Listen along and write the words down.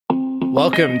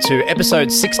Welcome to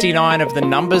episode 69 of The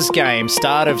Numbers Game,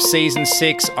 start of season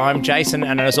 6. I'm Jason,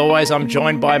 and as always, I'm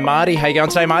joined by Marty. How you going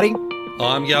today, Marty?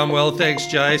 I'm going well, thanks,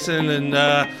 Jason. And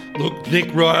look,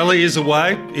 Nick Riley is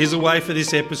away. He's away for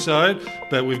this episode,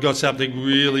 but we've got something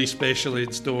really special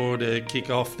in store to kick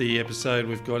off the episode.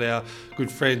 We've got our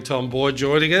good friend Tom Boyd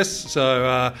joining us.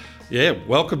 So,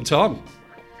 welcome, Tom.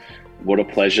 What a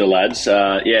pleasure, lads.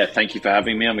 Thank you for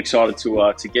having me. I'm excited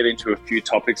to get into a few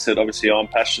topics that obviously I'm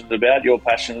passionate about, you're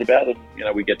passionate about,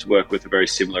 and we get to work with a very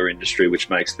similar industry, which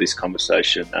makes this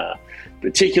conversation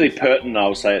particularly pertinent, I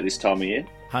would say, at this time of year.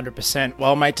 100%.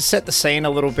 Well, mate, to set the scene a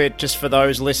little bit, just for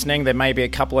those listening, there may be a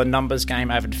couple of Numbers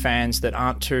Game avid fans that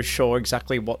aren't too sure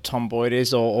exactly what Tom Boyd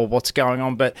is or what's going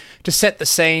on, but to set the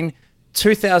scene,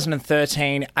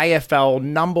 2013 AFL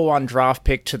number 1 draft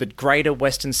pick to the Greater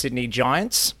Western Sydney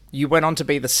Giants. You went on to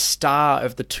be the star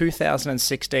of the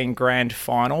 2016 Grand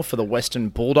Final for the Western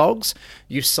Bulldogs.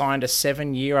 You signed a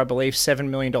 7-year, I believe, $7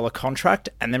 million contract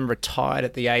and then retired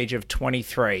at the age of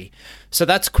 23. So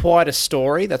that's quite a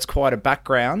story. That's quite a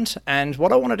background. And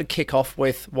what I wanted to kick off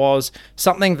with was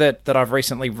something that I've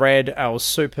recently read. I was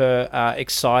super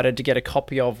excited to get a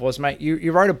copy of was, mate,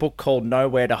 you wrote a book called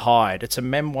Nowhere to Hide. It's a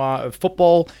memoir of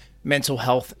football, mental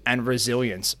health and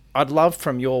resilience. I'd love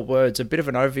from your words a bit of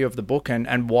an overview of the book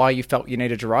and why you felt you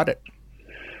needed to write it.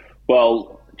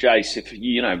 Well,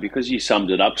 Jace, because you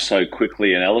summed it up so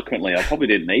quickly and eloquently, I probably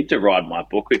didn't need to write my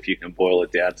book if you can boil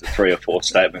it down to 3 or 4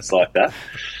 statements like that.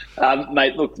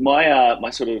 Mate, look, my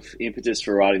sort of impetus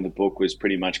for writing the book was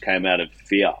pretty much came out of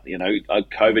fear.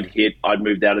 COVID hit. I'd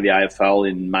moved out of the AFL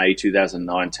in May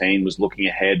 2019, was looking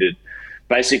ahead at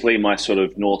basically my sort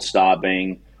of North Star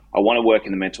being, I want to work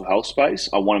in the mental health space.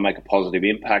 I want to make a positive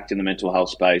impact in the mental health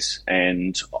space.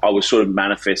 And I was sort of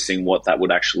manifesting what that would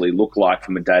actually look like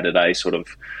from a day-to-day sort of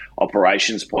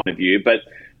operations point of view. But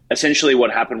essentially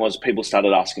what happened was people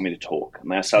started asking me to talk.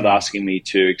 And they started asking me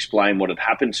to explain what had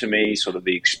happened to me, sort of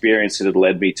the experience that had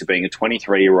led me to being a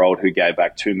 23-year-old who gave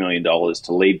back $2 million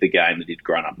to leave the game that he'd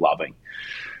grown up loving.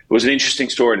 It was an interesting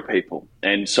story to people.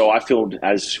 And so I felt,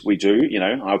 as we do,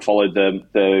 I followed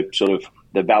the sort of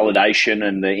the validation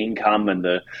and the income and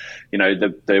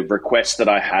the request that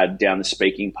I had down the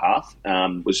speaking path,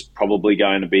 was probably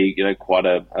going to be, quite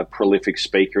a prolific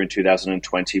speaker in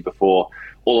 2020 before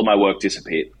all of my work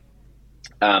disappeared,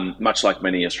 much like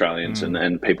many Australians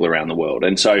and people around the world.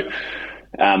 And so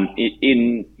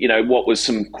in what was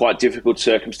some quite difficult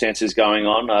circumstances going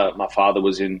on, my father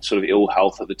was in sort of ill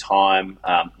health at the time.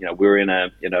 We were in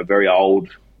a very old,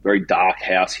 very dark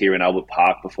house here in Albert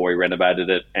Park before he renovated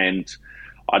it. And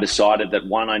I decided that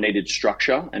 1, I needed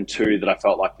structure, and 2, that I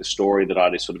felt like the story that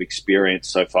I'd sort of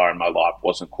experienced so far in my life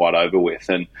wasn't quite over with.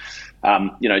 And,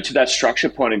 to that structure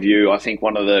point of view, I think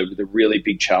one of the really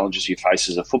big challenges you face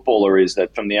as a footballer is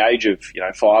that from the age of,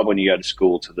 5 when you go to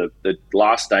school to the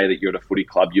last day that you're at a footy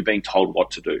club, you're being told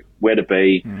what to do, where to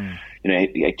be,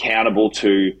 accountable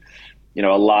to, a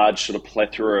large sort of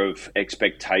plethora of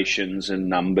expectations and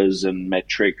numbers and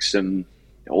metrics and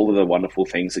all of the wonderful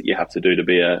things that you have to do to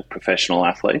be a professional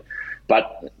athlete.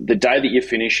 But the day that you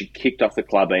finish, you kicked off the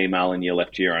club email and you're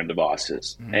left to your own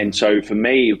devices. And so for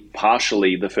me,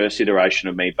 partially, the first iteration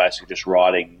of me basically just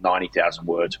writing 90,000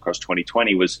 words across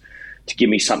 2020 was to give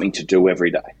me something to do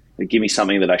every day. To give me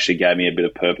something that actually gave me a bit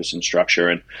of purpose and structure.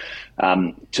 And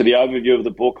to the overview of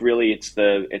the book, really, it's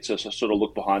a sort of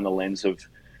look behind the lens of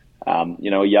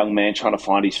a young man trying to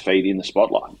find his feet in the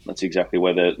spotlight. That's exactly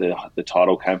where the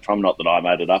title came from. Not that I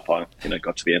made it up. I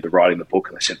got to the end of writing the book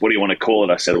and they said, "What do you want to call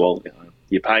it?" I said, "Well,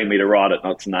 you're paying me to write it,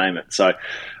 not to name it." So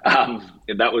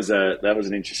that was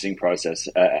an interesting process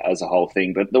as a whole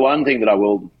thing. But the one thing that I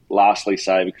will lastly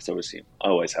say, because obviously I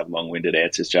always have long-winded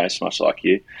answers, Jace, much like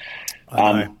you,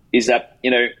 is that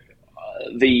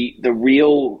the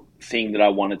real thing that I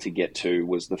wanted to get to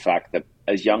was the fact that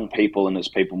as young people and as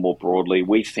people more broadly,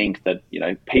 we think that,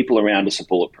 people around us are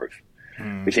bulletproof.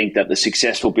 We think that the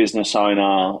successful business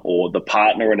owner or the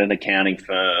partner at an accounting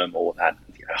firm or that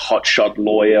hotshot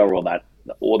lawyer or that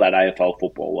AFL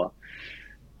footballer,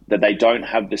 that they don't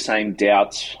have the same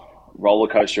doubts, roller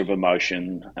coaster of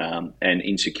emotion and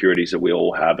insecurities that we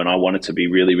all have. And I wanted to be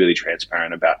really, really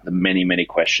transparent about the many, many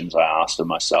questions I asked of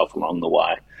myself along the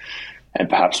way. And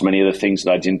perhaps many of the things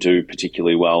that I didn't do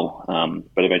particularly well,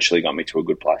 but eventually got me to a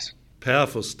good place.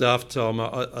 Powerful stuff, Tom.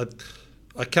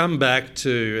 I come back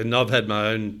to, and I've had my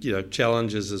own,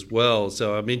 challenges as well.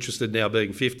 So I'm interested now,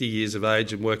 being 50 years of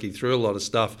age and working through a lot of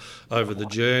stuff over the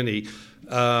journey.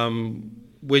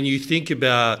 When you think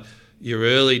about your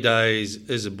early days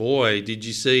as a boy, did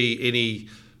you see any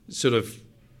sort of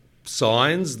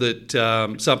signs that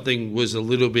something was a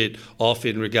little bit off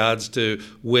in regards to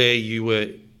where you were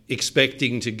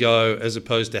expecting to go as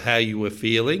opposed to how you were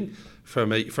feeling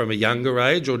from a younger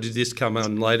age, or did this come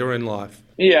on later in life?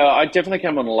 Yeah, I definitely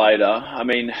came on later. I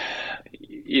mean,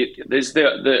 there's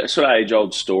the sort of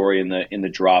age-old story in the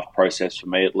draft process, for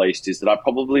me at least, is that I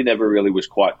probably never really was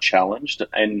quite challenged.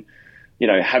 And,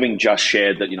 having just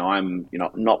shared that, I'm,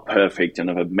 not perfect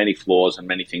and I have many flaws and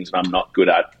many things that I'm not good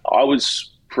at, I was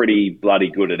pretty bloody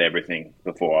good at everything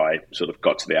before I sort of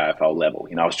got to the AFL level.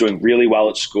 I was doing really well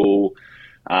at school.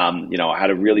 I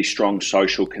had a really strong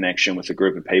social connection with a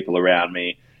group of people around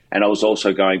me, and I was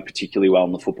also going particularly well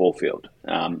on the football field.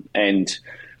 And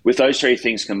with those three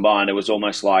things combined, it was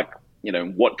almost like,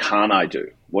 what can't I do?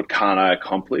 What can't I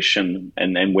accomplish? And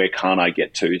where can't I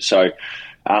get to? So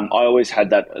I always had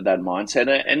that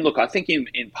mindset. And look, I think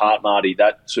in part, Marty,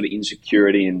 that sort of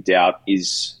insecurity and doubt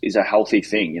is a healthy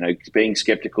thing. Being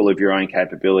skeptical of your own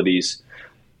capabilities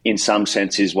in some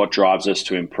sense is what drives us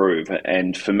to improve.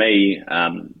 And for me,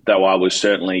 though I was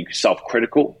certainly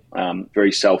self-critical,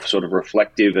 very sort of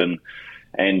reflective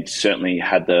and certainly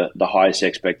had the highest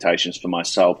expectations for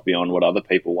myself beyond what other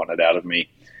people wanted out of me,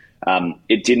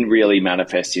 it didn't really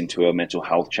manifest into a mental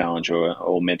health challenge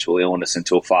or mental illness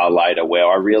until far later, where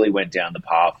I really went down the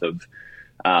path of,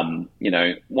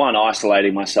 one,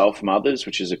 isolating myself from others,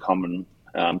 which is a common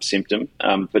symptom,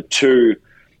 but two,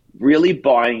 really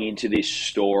buying into this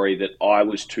story that I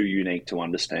was too unique to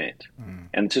understand.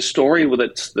 And it's a story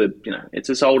it's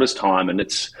as old as time, and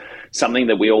it's something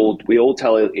that we all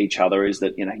tell each other, is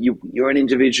that, you're an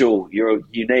individual, you're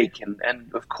unique,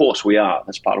 and of course we are.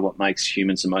 That's part of what makes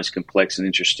humans the most complex and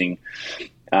interesting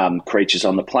creatures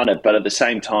on the planet. But at the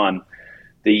same time,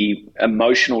 the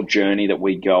emotional journey that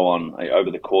we go on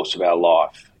over the course of our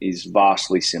life is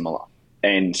vastly similar.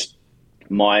 And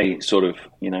my sort of,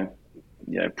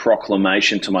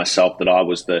 proclamation to myself that I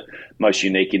was the most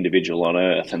unique individual on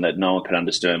earth and that no one could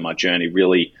understand my journey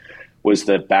really was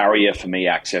the barrier for me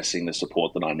accessing the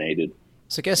support that I needed.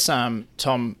 So I guess,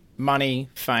 Tom, money,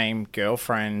 fame,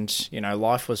 girlfriend,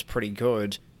 life was pretty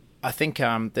good. I think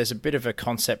there's a bit of a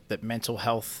concept that mental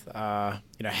health,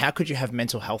 how could you have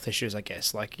mental health issues, I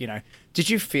guess? Like, did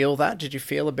you feel that? Did you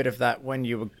feel a bit of that when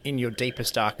you were in your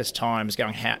deepest, darkest times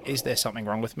going, is there something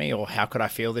wrong with me? Or how could I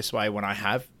feel this way when I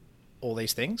have all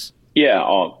these things? Yeah,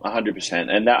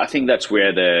 100%. And I think that's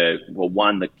where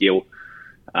the guilt,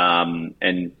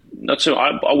 and not so,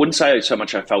 I wouldn't say so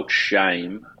much I felt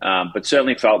shame, but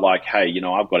certainly felt like, hey,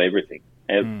 I've got everything.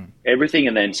 Everything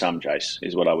and then some, Jace,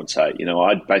 is what I would say.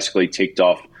 I basically ticked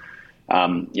off,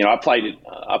 I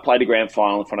played a grand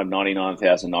final in front of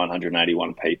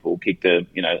 99,981 people, kicked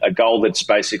a goal that's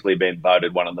basically been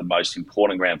voted one of the most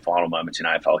important grand final moments in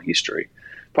AFL history.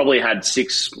 Probably had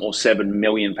 6 or 7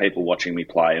 million people watching me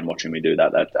play and watching me do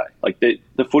that day. Like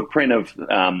the footprint of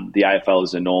the AFL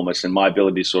is enormous, and my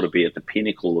ability to sort of be at the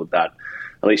pinnacle of that,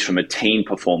 at least from a team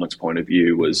performance point of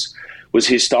view, was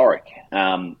historic.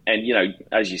 And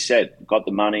as you said, got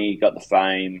the money, got the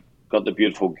fame, got the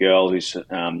beautiful girl who's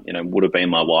would have been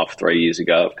my wife 3 years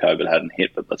ago if COVID hadn't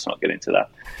hit, but let's not get into that.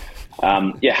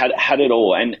 Had it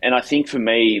all, and I think for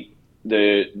me,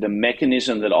 the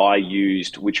mechanism that I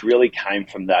used, which really came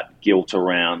from that guilt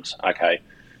around, okay,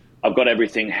 I've got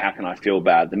everything, how can I feel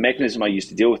bad? The mechanism I used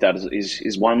to deal with that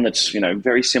is one that's,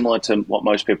 very similar to what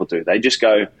most people do. They just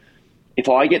go, if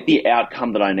I get the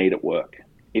outcome that I need at work,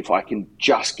 if I can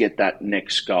just get that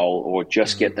next goal or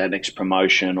just get that next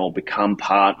promotion or become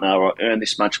partner or earn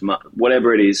this much money,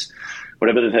 whatever it is,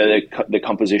 whatever the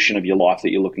composition of your life that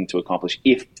you're looking to accomplish,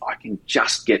 if I can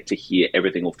just get to here,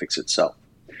 everything will fix itself.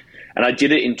 And I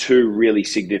did it in 2 really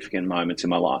significant moments in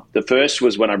my life. The first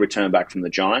was when I returned back from the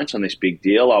Giants on this big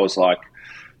deal. I was like,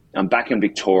 I'm back in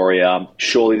Victoria.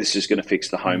 Surely this is going to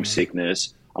fix the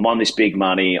homesickness. I'm on this big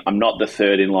money. I'm not the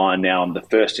third in line now. I'm the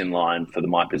first in line for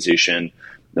my position,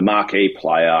 the marquee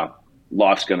player.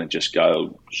 Life's going to just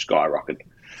go skyrocketing.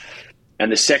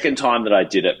 And the second time that I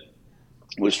did it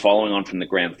was following on from the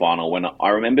grand final, when I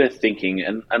remember thinking,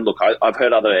 and look, I've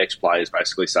heard other ex-players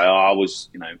basically say, I was,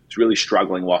 really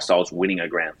struggling whilst I was winning a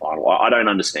grand final. I don't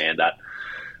understand that.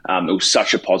 It was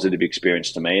such a positive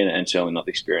experience to me, and certainly not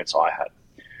the experience I had.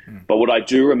 But what I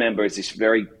do remember is this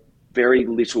very, very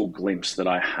little glimpse that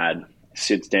I had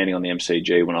standing on the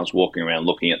MCG when I was walking around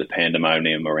looking at the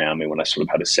pandemonium around me, when I sort of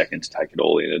had a second to take it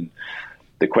all in. And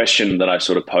the question that I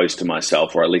sort of posed to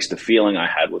myself, or at least the feeling I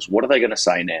had, was, what are they going to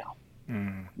say now?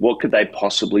 What could they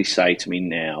possibly say to me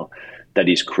now that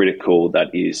is critical, that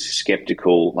is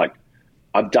skeptical? Like,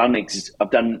 I've done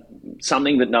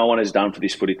something that no one has done for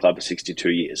this footy club for 62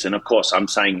 years. And of course, I'm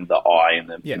saying the I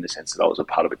in the sense that I was a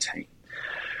part of a team.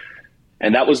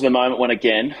 And that was the moment when,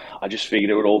 again, I just figured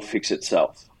it would all fix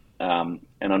itself. And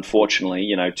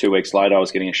unfortunately, 2 weeks later, I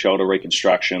was getting a shoulder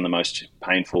reconstruction, the most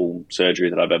painful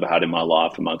surgery that I've ever had in my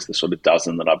life amongst the sort of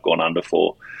dozen that I've gone under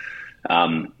for.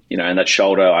 And that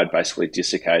shoulder, I'd basically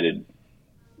dislocated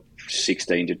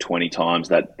 16 to 20 times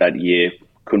that year.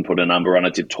 Couldn't put a number on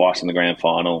it, did twice in the grand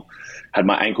final. Had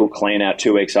my ankle clean out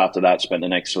 2 weeks after that, spent the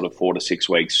next sort of 4 to 6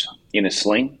 weeks in a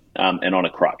sling and on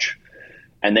a crutch.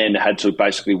 And then had to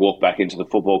basically walk back into the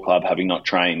football club, having not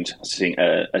trained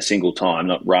a single time,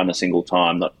 not run a single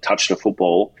time, not touched a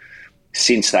football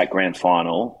since that grand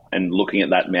final. And looking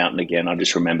at that mountain again, I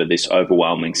just remember this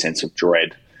overwhelming sense of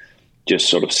dread just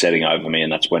sort of setting over me.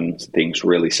 And that's when things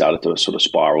really started to sort of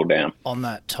spiral down. On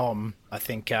that, Tom, I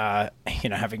think,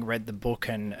 having read the book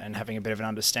and having a bit of an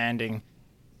understanding,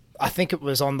 I think it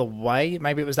was on the way,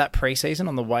 maybe it was that pre-season,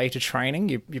 on the way to training,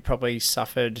 you probably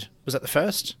suffered, was that the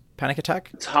first panic attack?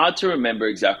 It's hard to remember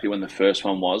exactly when the first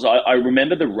one was. I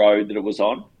remember the road that it was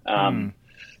on.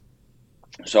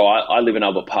 So I live in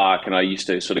Albert Park, and I used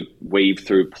to sort of weave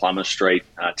through Plummer Street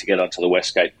to get onto the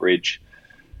Westgate Bridge.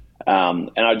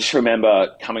 And I just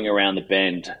remember coming around the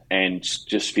bend and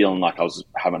just feeling like I was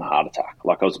having a heart attack,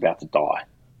 like I was about to die.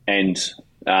 And,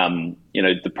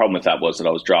 the problem with that was that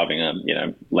I was driving a,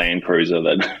 Land Cruiser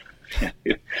that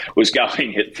was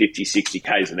going at 50, 60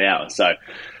 Ks an hour. So,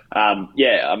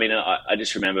 I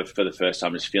just remember for the first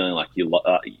time just feeling like it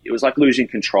was like losing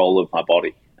control of my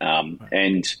body.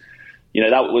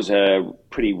 That was a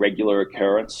pretty regular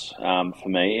occurrence for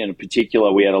me. And in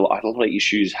particular, we had a lot of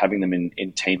issues having them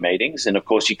in team meetings. And of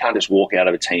course, you can't just walk out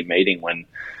of a team meeting when,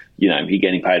 you're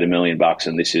getting paid $1 million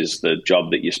and this is the job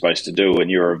that you're supposed to do.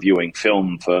 And you're reviewing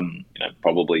film for,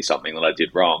 probably something that I did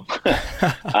wrong.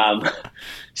 And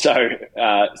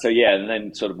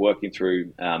then sort of working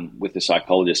through with the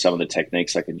psychologist, some of the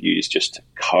techniques I could use just to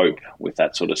cope with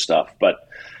that sort of stuff. But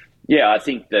yeah, I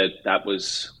think that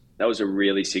was a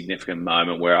really significant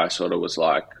moment where I sort of was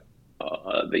like,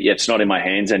 it's not in my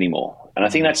hands anymore. And I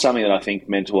think that's something that I think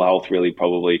mental health really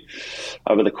probably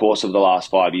over the course of the last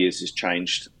 5 years has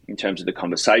changed in terms of the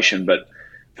conversation. But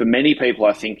for many people,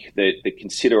 I think that the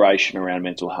consideration around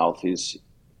mental health is,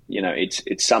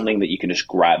 it's something that you can just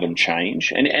grab and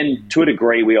change. And to a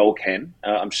degree, we all can.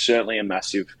 I'm certainly a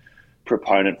massive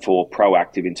proponent for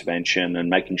proactive intervention and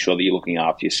making sure that you're looking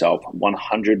after yourself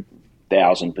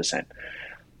 100,000%.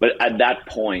 But at that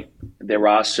point, there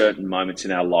are certain moments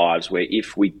in our lives where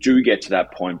if we do get to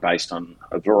that point based on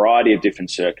a variety of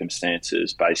different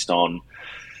circumstances, based on,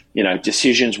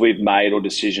 decisions we've made or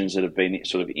decisions that have been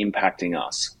sort of impacting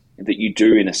us, that you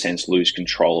do, in a sense, lose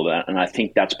control of that. And I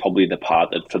think that's probably the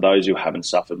part that for those who haven't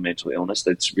suffered mental illness,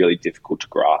 that's really difficult to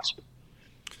grasp.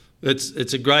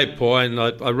 It's a great point.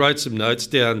 I wrote some notes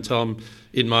down, Tom,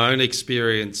 in my own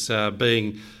experience,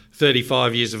 being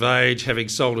 35 years of age, having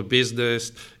sold a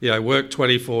business, worked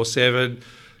 24/7,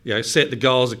 set the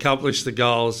goals, accomplish the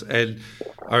goals. And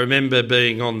I remember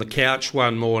being on the couch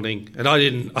one morning, and I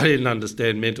didn't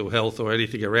understand mental health or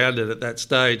anything around it at that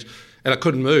stage, and I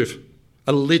couldn't move.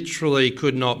 I literally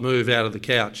could not move out of the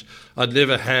couch. I'd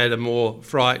never had a more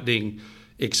frightening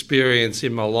experience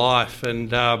in my life. And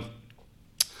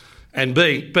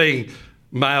being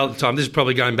male at the time, this is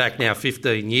probably going back now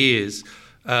 15 years,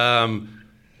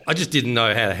 I just didn't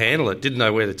know how to handle it, didn't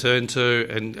know where to turn to,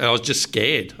 and I was just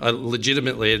scared. I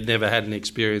legitimately had never had an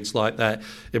experience like that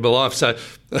in my life. So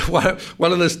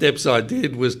one of the steps I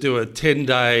did was do a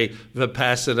 10-day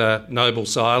Vipassana noble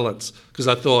silence, because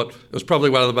I thought it was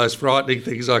probably one of the most frightening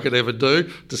things I could ever do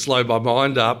to slow my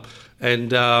mind up.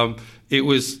 And it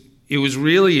was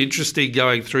really interesting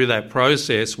going through that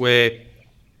process where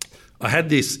I had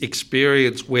this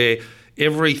experience where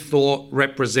every thought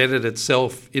represented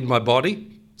itself in my body.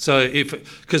 So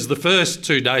because the first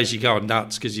 2 days you're going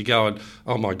nuts because you're going,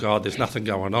 oh my God, there's nothing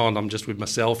going on. I'm just with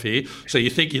myself here. So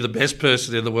you think you're the best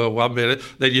person in the world 1 minute,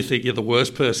 then you think you're the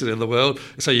worst person in the world.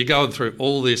 So you're going through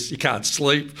all this. You can't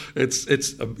sleep. It's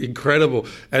incredible.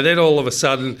 And then all of a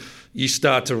sudden you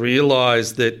start to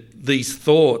realise that these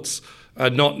thoughts are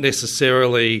not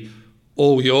necessarily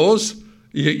all yours.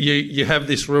 You have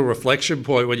this real reflection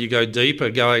point when you go deeper,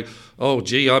 going, oh,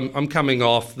 gee, I'm coming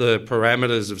off the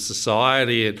parameters of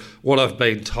society and what I've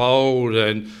been told,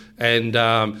 and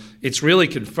it's really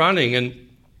confronting. And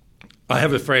I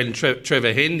have a friend,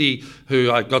 Trevor Hendy, who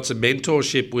I got some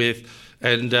mentorship with,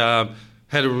 and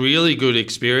had a really good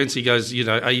experience. He goes,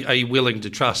 are you willing to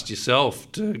trust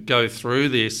yourself to go through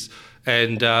this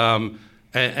and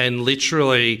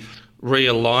literally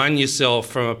realign yourself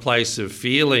from a place of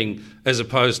feeling as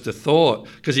opposed to thought?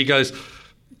 Because he goes,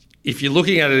 if you're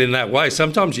looking at it in that way,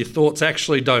 sometimes your thoughts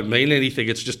actually don't mean anything.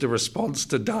 It's just a response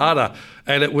to data.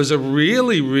 And it was a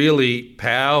really, really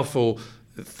powerful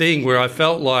thing where I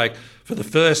felt like for the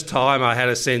first time I had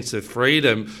a sense of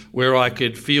freedom where I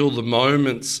could feel the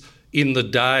moments in the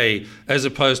day, as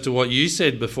opposed to what you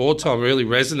said before, Tom, really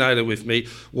resonated with me.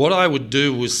 What I would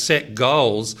do was set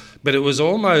goals, but it was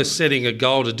almost setting a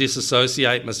goal to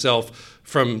disassociate myself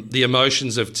from the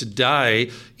emotions of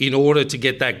today in order to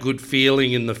get that good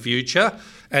feeling in the future.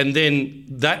 And then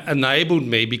that enabled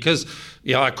me, because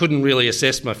I couldn't really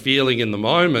assess my feeling in the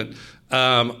moment,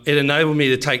 it enabled me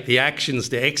to take the actions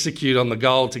to execute on the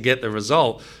goal to get the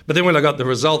result. But then when I got the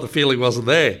result, the feeling wasn't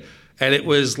there. And it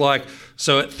was like,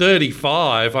 so at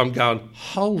 35, I'm going,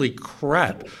 holy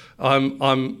crap,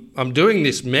 I'm doing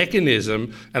this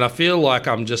mechanism and I feel like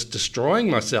I'm just destroying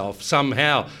myself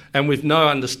somehow and with no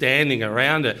understanding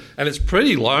around it. And it's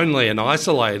pretty lonely and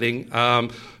isolating.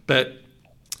 But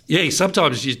yeah,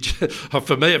 sometimes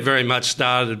for me, it very much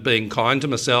started being kind to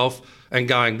myself and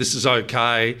going, this is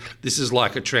okay. This is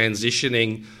like a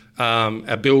transitioning,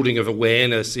 a building of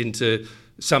awareness into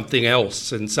something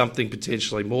else and something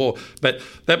potentially more. But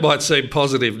that might seem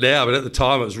positive now, but at the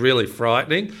time it was really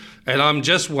frightening. And I'm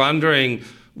just wondering,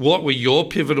 what were your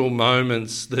pivotal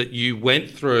moments that you went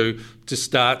through to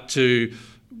start to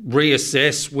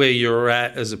reassess where you're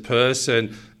at as a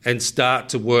person and start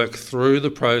to work through the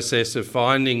process of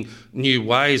finding new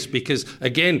ways? Because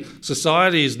again,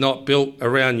 society is not built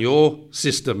around your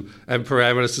system and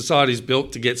parameters. Society is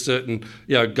built to get certain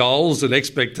goals and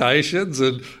expectations,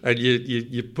 and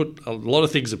you put a lot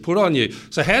of things are put on you.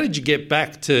 So how did you get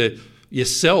back to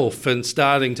yourself and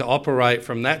starting to operate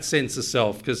from that sense of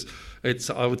self? Because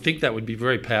I would think that would be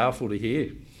very powerful to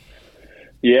hear.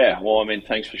 Yeah, well, I mean,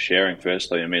 thanks for sharing,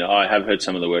 firstly. I mean, I have heard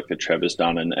some of the work that Trevor's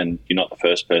done, and you're not the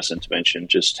first person to mention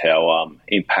just how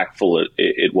impactful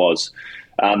it was.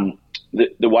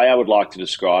 The way I would like to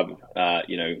describe,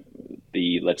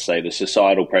 let's say the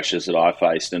societal pressures that I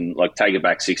faced, and like take it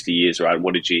back 60 years, right?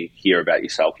 What did you hear about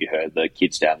yourself? You heard the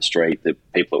kids down the street, the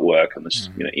people at work, and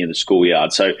in the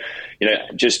schoolyard. So,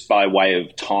 just by way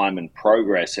of time and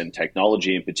progress and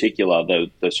technology in particular,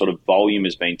 the sort of volume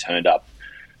has been turned up.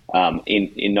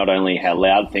 In not only how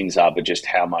loud things are, but just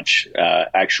how much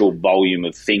actual volume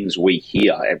of things we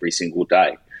hear every single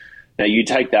day. Now, you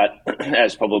take that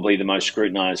as probably the most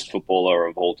scrutinised footballer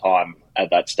of all time at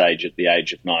that stage, at the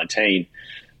age of 19.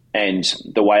 And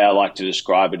the way I like to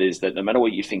describe it is that no matter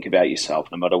what you think about yourself,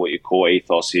 no matter what your core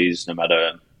ethos is, no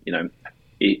matter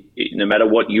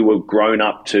what you were grown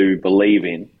up to believe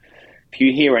in, if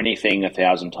you hear anything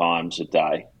 1,000 times a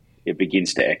day, it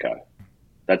begins to echo.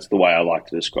 That's the way I like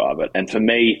to describe it. And for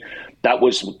me, that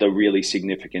was the really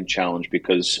significant challenge,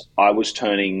 because I was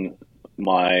turning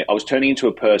into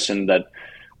a person that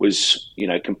was,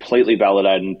 completely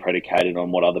validated and predicated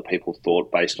on what other people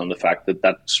thought, based on the fact that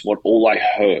that's what all I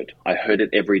heard. I heard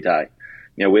it every day.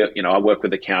 I work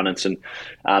with accountants, and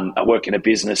I work in a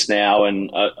business now,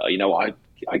 and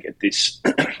I get this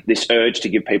this urge to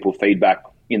give people feedback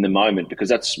in the moment, because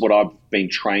that's what I've been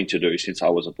trained to do since I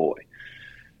was a boy.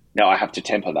 Now, I have to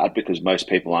temper that, because most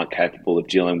people aren't capable of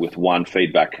dealing with one,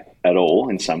 feedback at all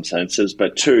in some senses,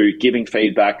 but two, giving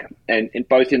feedback, and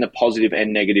both in the positive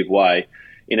and negative way,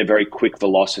 in a very quick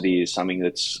velocity, is something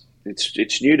it's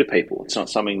new to people. It's not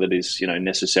something that is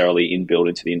necessarily inbuilt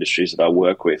into the industries that I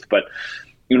work with. But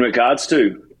in regards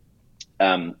to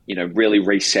really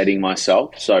resetting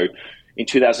myself, so in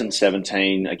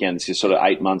 2017, again, this is sort of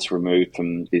 8 months removed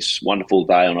from this wonderful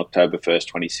day on October 1st,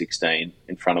 2016,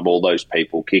 in front of all those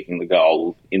people kicking the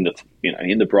goal in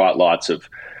the bright lights of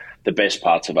the best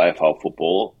parts of AFL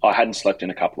football. I hadn't slept in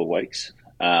a couple of weeks.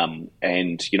 And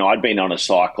I'd been on a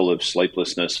cycle of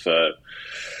sleeplessness for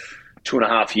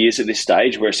 2.5 years at this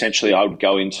stage, where essentially I would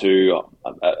go into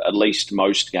at least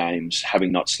most games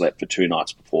having not slept for 2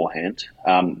 nights beforehand.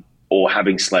 Or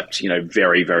having slept,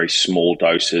 very, very small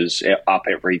doses, up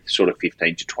every sort of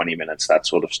 15 to 20 minutes, that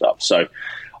sort of stuff. So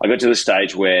I got to the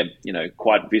stage where,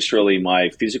 quite viscerally,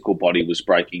 my physical body was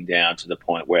breaking down to the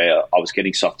point where I was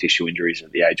getting soft tissue injuries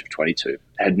at the age of 22. It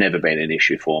had never been an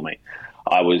issue for me.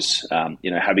 I was,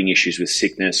 having issues with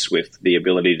sickness, with the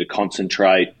ability to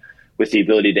concentrate, with the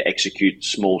ability to execute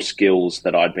small skills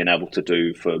that I'd been able to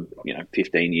do for,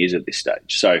 15 years at this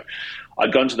stage. So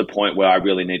I'd gone to the point where I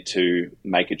really need to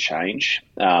make a change.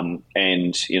 And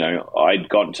I'd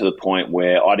gotten to the point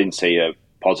where I didn't see a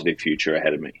positive future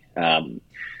ahead of me.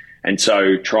 And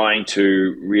so trying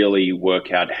to really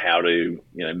work out how to,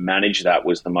 manage that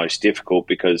was the most difficult,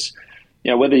 because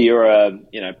whether you're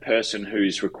a person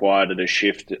who's required at a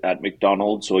shift at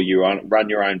McDonald's, or you run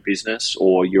your own business,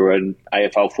 or you're an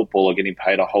AFL footballer getting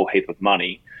paid a whole heap of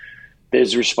money,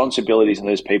 there's responsibilities and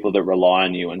there's people that rely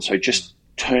on you. And so just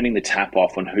turning the tap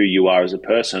off on who you are as a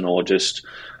person, or just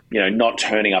not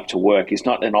turning up to work, is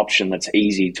not an option that's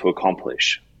easy to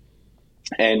accomplish.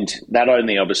 And that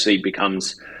only obviously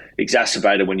becomes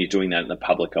exacerbated when you're doing that in the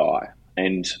public eye.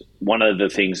 And one of the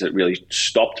things that really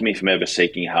stopped me from ever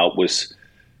seeking help was,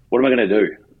 what am I going to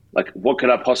do? Like, what could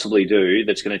I possibly do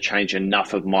that's going to change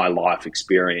enough of my life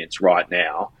experience right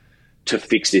now to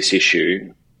fix this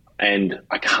issue? And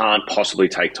I can't possibly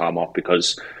take time off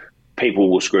because people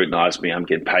will scrutinize me, I'm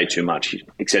getting paid too much,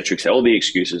 et cetera, et cetera. All the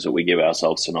excuses that we give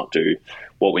ourselves to not do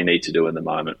what we need to do in the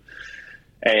moment.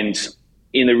 And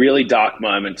in the really dark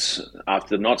moments,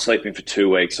 after not sleeping for 2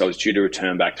 weeks, I was due to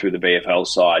return back through the BFL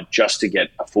side just to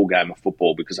get a full game of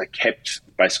football, because I kept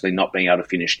basically not being able to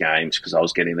finish games because I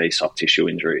was getting these soft tissue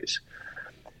injuries.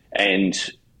 And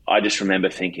I just remember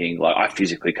thinking, like, I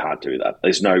physically can't do that.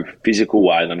 There's no physical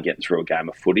way that I'm getting through a game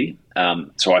of footy.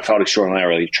 So I felt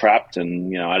extraordinarily trapped,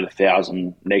 and I had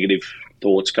 1,000 negative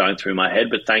thoughts going through my head.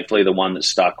 But thankfully, the one that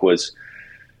stuck was,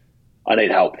 I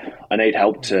need help. I need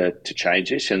help to change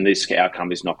this, and this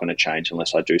outcome is not going to change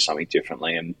unless I do something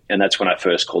differently. And that's when I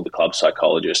first called the club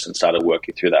psychologist and started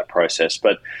working through that process.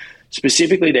 But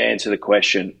specifically to answer the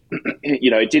question,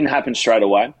 it didn't happen straight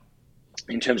away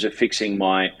in terms of fixing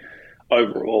my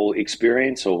overall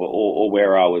experience or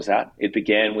where I was at. It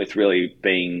began with really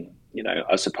being,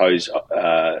 I suppose,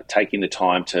 taking the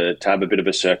time to have a bit of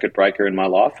a circuit breaker in my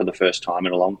life for the first time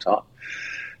in a long time.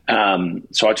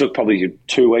 So I took probably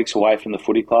 2 weeks away from the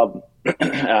footy club,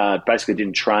 basically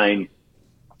didn't train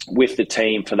with the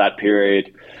team for that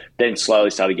period, then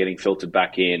slowly started getting filtered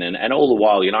back in. And all the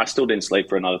while, I still didn't sleep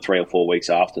for another 3 or 4 weeks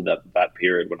after that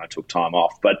period when I took time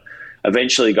off. But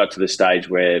eventually got to the stage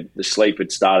where the sleep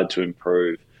had started to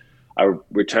improve. I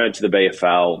returned to the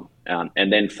BFL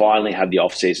and then finally had the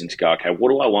off season to go, okay, what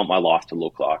do I want my life to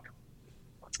look like?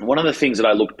 And one of the things that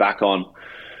I looked back on,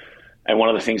 and one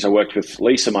of the things I worked with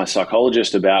Lisa, my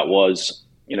psychologist, about was,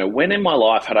 when in my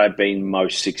life had I been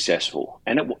most successful?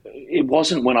 And it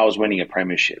wasn't when I was winning a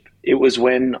premiership. It was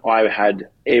when I had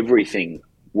everything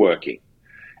working.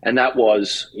 And that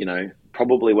was,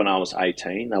 probably when I was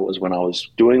 18. That was when I was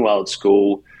doing well at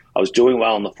school. I was doing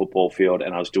well on the football field,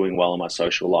 and I was doing well in my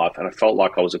social life. And I felt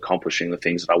like I was accomplishing the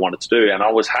things that I wanted to do. And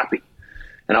I was happy,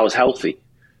 and I was healthy.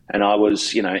 And I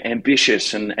was,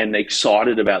 ambitious and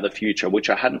excited about the future, which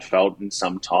I hadn't felt in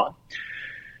some time.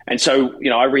 And so,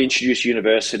 I reintroduced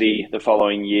university the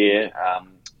following year.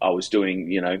 I was doing,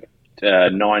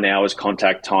 9 hours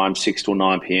contact time, 6 till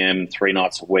 9 p.m., 3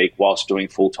 nights a week, whilst doing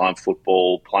full-time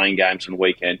football, playing games on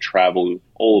weekend, travel,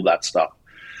 all of that stuff.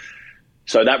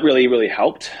 So that really, really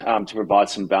helped to provide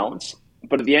some balance.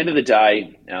 But at the end of the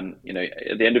day, at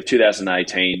the end of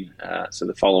 2018, so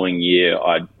the following year,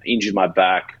 I injured my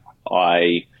back.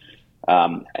 I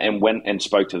went and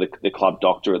spoke to the club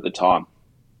doctor at the time,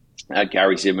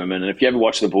 Gary Zimmerman. And if you ever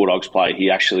watch the Bulldogs play, he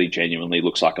actually genuinely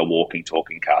looks like a walking,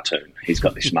 talking cartoon. He's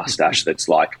got this mustache that's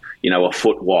like, a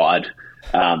foot wide.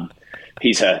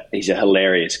 He's a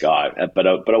hilarious guy, but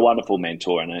a wonderful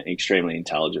mentor and an extremely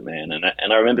intelligent man.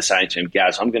 And I remember saying to him,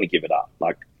 Gaz, I'm going to give it up.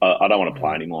 Like, I don't want to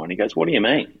play anymore. And he goes, what do you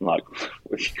mean? I'm like,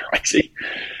 are you crazy?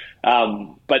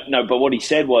 But what he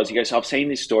said was, he goes, I've seen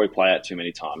this story play out too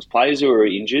many times. Players who are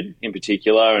injured in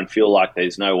particular and feel like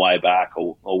there's no way back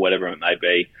or whatever it may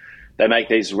be, they make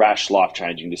these rash,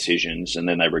 life-changing decisions and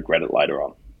then they regret it later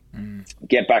on.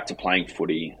 Get back to playing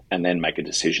footy and then make a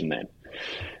decision then.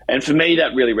 And for me,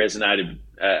 that really resonated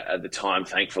at the time,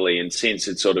 thankfully, and since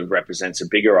it sort of represents a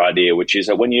bigger idea, which is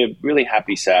that when you're really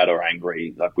happy, sad or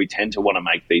angry, like, we tend to want to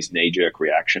make these knee-jerk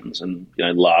reactions and,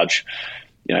 large,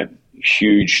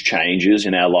 huge changes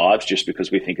in our lives just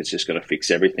because we think it's just going to fix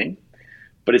everything.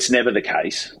 But it's never the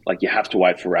case. Like, you have to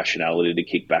wait for rationality to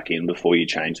kick back in before you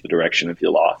change the direction of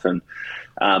your life. And,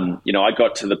 I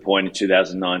got to the point in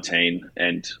 2019,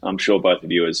 and I'm sure both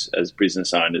of you as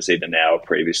business owners, either now or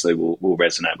previously, will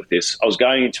resonate with this. I was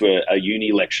going into a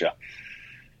uni lecture,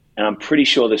 and I'm pretty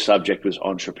sure the subject was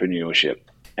entrepreneurship.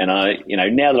 And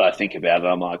now that I think about it,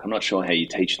 I'm like, I'm not sure how you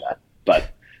teach that.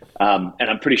 But and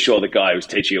I'm pretty sure the guy who was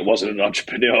teaching it wasn't an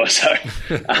entrepreneur, so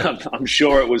I'm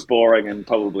sure it was boring and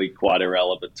probably quite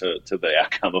irrelevant to the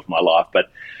outcome of my life.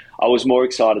 But I was more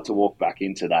excited to walk back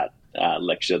into that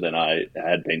lecture than I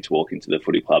had been to walk into the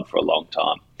footy club for a long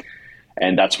time.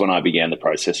 And that's when I began the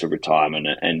process of retirement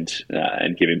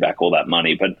and giving back all that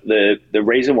money. But the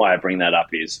reason why I bring that up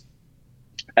is,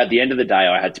 at the end of the day,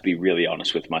 I had to be really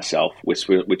honest with myself, which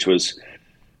was,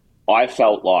 I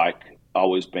felt like I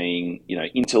was being,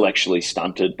 intellectually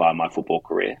stunted by my football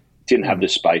career. Didn't have the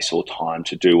space or time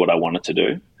to do what I wanted to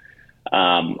do.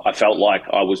 I felt like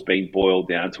I was being boiled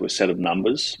down to a set of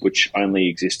numbers, which only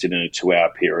existed in a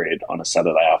 2-hour period on a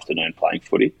Saturday afternoon playing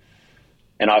footy.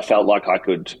 And I felt like I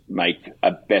could make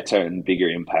a better and bigger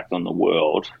impact on the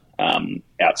world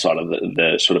outside of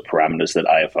the sort of parameters that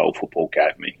AFL football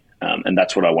gave me. And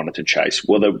that's what I wanted to chase.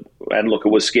 And look, it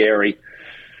was scary,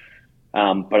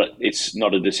 but it's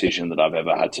not a decision that I've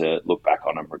ever had to look back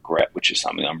on and regret, which is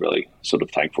something I'm really sort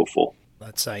of thankful for.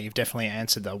 Let's say you've definitely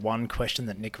answered the one question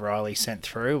that Nick Riley sent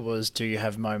through was, do you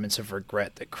have moments of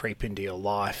regret that creep into your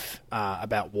life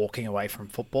about walking away from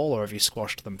football, or have you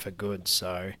squashed them for good?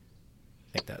 So I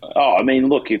think that... Oh, I mean,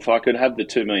 look, if I could have the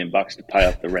 $2 million to pay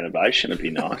off the renovation, it'd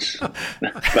be nice.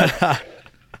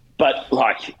 but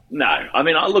like, no. I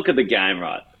mean, I look at the game,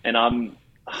 right, and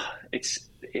it's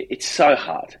so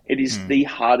hard. It is the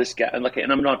hardest game.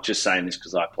 And I'm not just saying this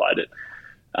because I played it.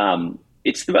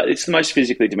 It's the most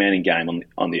physically demanding game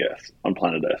on the earth, on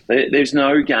planet Earth. There's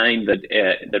no game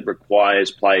that requires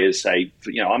players say,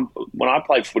 when I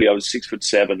played footy, I was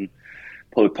 6'7",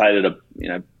 probably played at a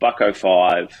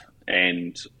 $1.05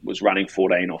 and was running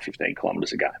 14 or 15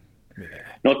 kilometres a game. Yeah.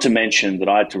 Not to mention that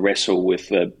I had to wrestle with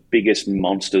the biggest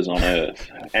monsters on earth,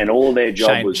 and all of their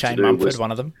job was Shane to do Mumford, was one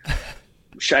of them.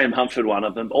 Shane Mumford, one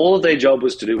of them. All of their job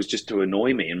was just to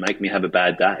annoy me and make me have a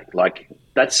bad day.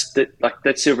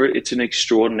 It's an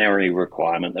extraordinary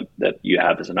requirement that you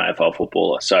have as an AFL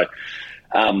footballer. So,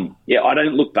 I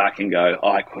don't look back and go,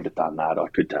 oh, I could have done that, I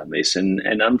could have done this. And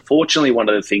unfortunately, one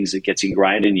of the things that gets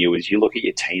ingrained in you is you look at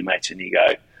your teammates and you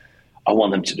go, I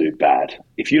want them to do bad.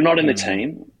 If you're not in the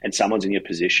team and someone's in your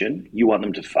position, you want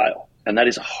them to fail. And that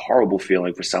is a horrible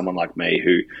feeling for someone like me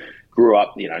who grew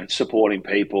up, supporting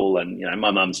people, and,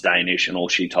 my mum's Danish, and all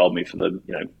she told me for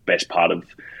the, best part of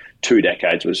 2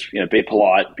 decades was, be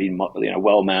polite, be,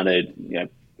 well-mannered,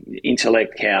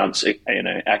 intellect counts,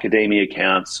 academia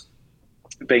counts,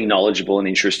 being knowledgeable and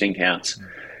interesting counts.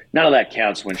 None of that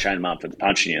counts when Shane Mumford's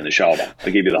punching you in the shoulder.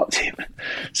 I'll give you that tip.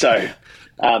 So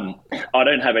I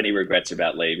don't have any regrets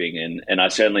about leaving, and I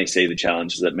certainly see the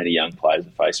challenges that many young players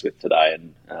are faced with today.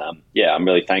 And I'm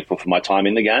really thankful for my time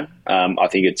in the game. I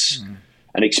think it's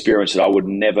an experience that I would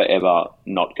never, ever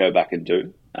not go back and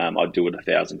do. I'd do it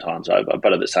 1,000 times over.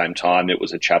 But at the same time, it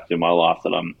was a chapter in my life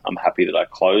that I'm happy that I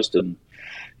closed. And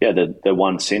the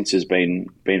one since has been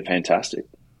fantastic.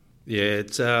 Yeah,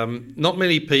 it's not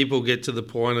many people get to the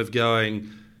point of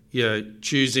going,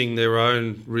 choosing their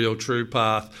own real true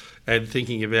path and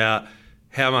thinking about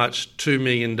how much $2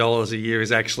 million a year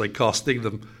is actually costing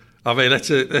them. I mean, it's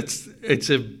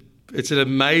an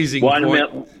amazing point.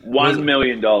 $1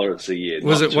 million a year.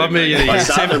 Was it $1 million a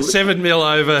year? 7 mil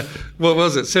over, what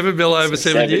was it? 7 mil over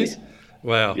 7 years?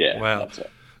 Wow. Yeah, wow. That's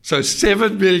it. So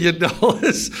 $7 million,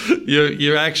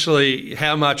 you're actually,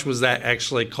 how much was that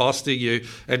actually costing you?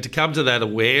 And to come to that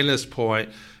awareness point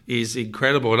is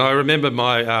incredible. And I remember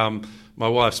my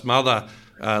wife's mother,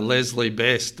 Leslie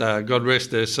Best, God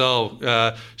rest her soul,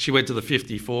 she went to the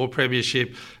 54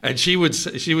 premiership, and she would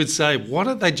say, why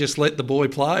don't they just let the boy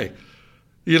play?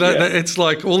 It's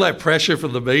like all that pressure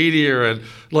from the media and,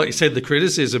 like you said, the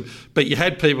criticism. But you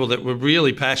had people that were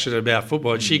really passionate about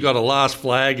football, and she got a last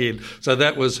flag in. So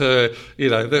that was her,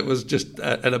 that was just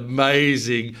an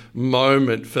amazing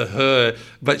moment for her.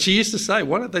 But she used to say,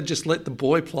 why don't they just let the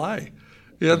boy play?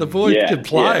 The boy can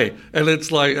play. Yeah. And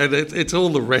it's like, and it's all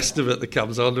the rest of it that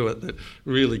comes onto it that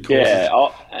really causes.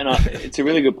 Yeah, it's a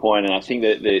really good point. And I think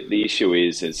that the issue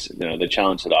is the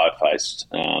challenge that I faced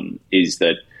is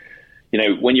that,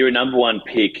 when you're a number one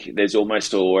pick, there's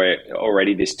almost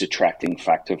already this detracting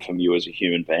factor from you as a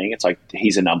human being. It's like,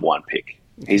 he's a number one pick.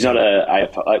 He's not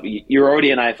AFL. You're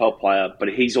already an AFL player, but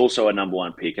he's also a number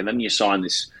one pick. And then you sign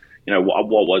this,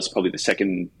 what was probably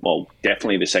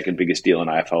definitely the second biggest deal in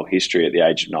AFL history at the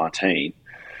age of 19.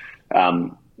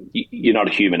 You're not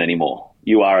a human anymore.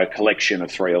 You are a collection of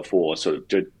 3 or 4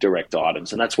 sort of direct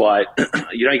items. And that's why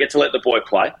you don't get to let the boy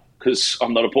play, because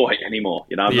I'm not a boy anymore.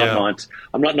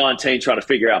 I'm not 19 trying to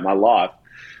figure out my life.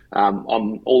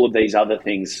 I'm all of these other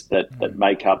things that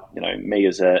make up, me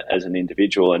as an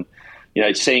individual. And,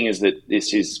 seeing as that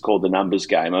this is called the numbers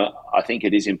game, I think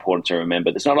it is important to remember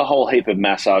there's not a whole heap of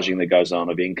massaging that goes on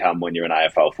of income when you're an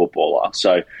AFL footballer.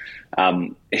 So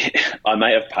I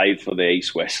may have paid for the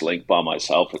East-West link by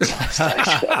myself at some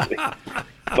stage.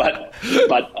 But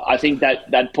I think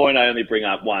that point I only bring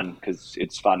up, one, because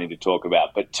it's funny to talk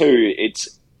about, but two,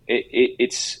 it's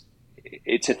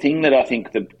a thing that I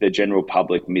think the general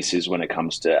public misses when it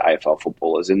comes to AFL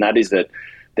footballers, and that is that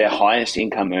their highest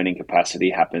income earning capacity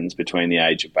happens between the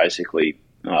age of basically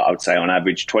I would say on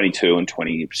average 22 and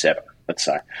 27, let's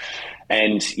say.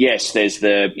 And yes, there's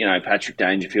the, Patrick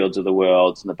Dangerfields of the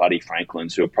world and the Buddy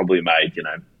Franklins who have probably made,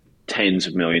 tens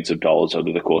of millions of dollars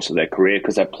over the course of their career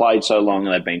because they've played so long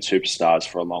and they've been superstars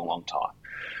for a long, long time.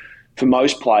 For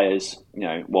most players,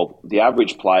 the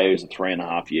average player is a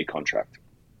 3.5-year contract.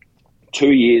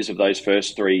 2 years of those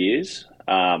first 3 years,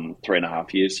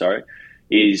 3.5 years, sorry,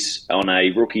 is on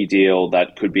a rookie deal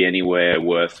that could be anywhere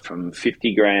worth from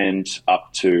 $50,000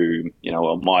 up to,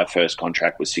 my first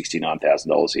contract was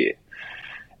 $69,000 a year.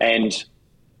 And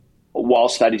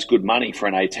whilst that is good money for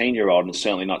an 18-year-old, and it's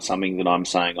certainly not something that I'm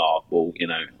saying, woe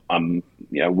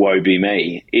be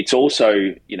me. It's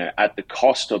also, at the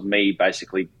cost of me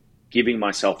basically giving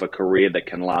myself a career that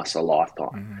can last a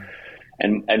lifetime.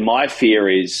 Mm-hmm. And my fear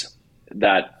is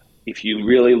that if you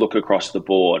really look across the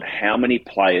board, how many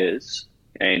players,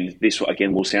 and this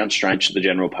again will sound strange to the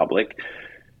general public,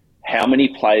 how many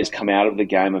players come out of the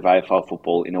game of AFL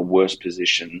football in a worse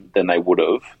position than they would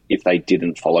have if they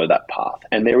didn't follow that path?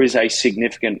 And there is a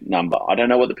significant number. I don't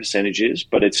know what the percentage is,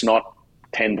 but it's not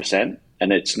 10%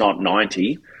 and it's not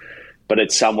 90%, but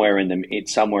it's somewhere in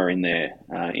there,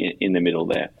 in the middle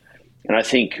there. And I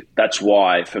think that's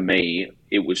why, for me,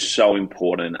 it was so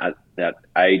important at that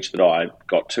age that I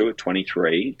got to at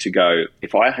 23 to go,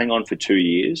 if I hang on for 2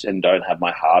 years and don't have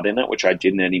my heart in it, which I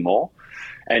didn't anymore,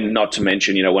 and not to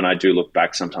mention, when I do look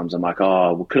back, sometimes I'm like,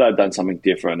 could I have done something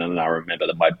different? And then I remember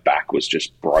that my back was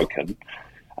just broken.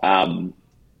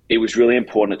 It was really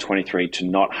important at 23 to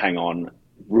not hang on,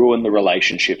 ruin the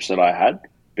relationships that I had,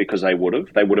 because they would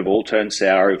have all turned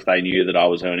sour if they knew that I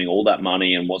was earning all that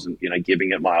money and wasn't,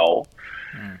 giving it my all.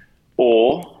 Mm.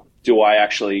 Or do I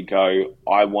actually go,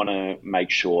 I want to make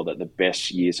sure that the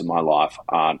best years of my life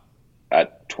aren't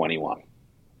at 21?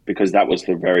 Because that was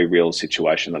the very real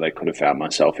situation that I could have found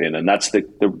myself in. And that's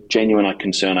the genuine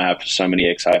concern I have for so many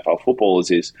ex-AFL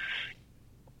footballers is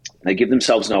they give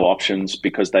themselves no options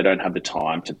because they don't have the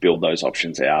time to build those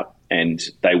options out. And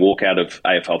they walk out of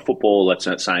AFL football, let's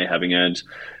say, having earned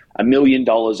 $1 million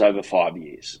over 5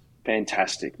 years.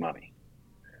 Fantastic money.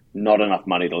 Not enough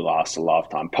money to last a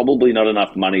lifetime. Probably not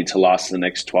enough money to last the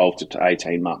next 12 to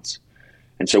 18 months.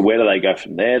 And so where do they go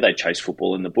from there? They chase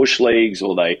football in the bush leagues,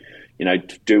 or they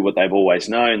do what they've always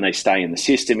known. They stay in the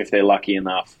system if they're lucky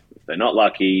enough. If they're not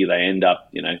lucky, they end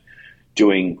up,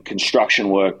 doing construction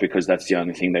work because that's the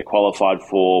only thing they're qualified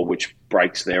for, which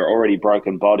breaks their already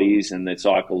broken bodies, and the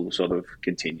cycle sort of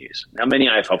continues. Now, many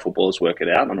AFL footballers work it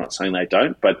out. I'm not saying they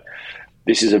don't, but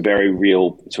this is a very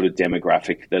real sort of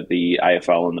demographic that the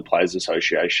AFL and the Players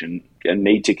Association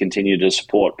need to continue to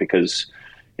support because,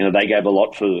 they gave a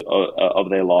lot of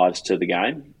their lives to the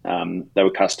game. They were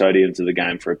custodians of the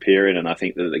game for a period, and I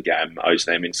think that the game owes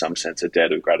them, in some sense, a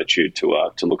debt of gratitude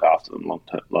to look after them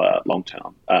long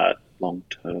term.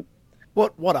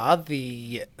 What are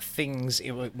the things,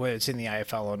 whether it's in the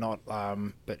AFL or not?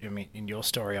 But I mean, in your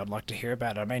story, I'd like to hear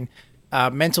about it. I mean,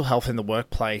 mental health in the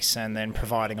workplace, and then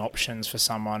providing options for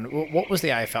someone. What was the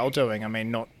AFL doing? I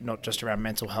mean, not just around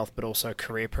mental health, but also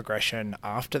career progression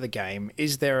after the game.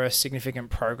 Is there a significant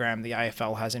program the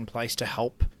AFL has in place to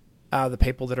help the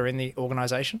people that are in the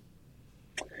organisation?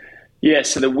 Yeah,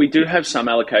 so we do have some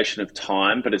allocation of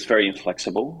time, but it's very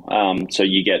inflexible. So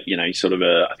you get, sort of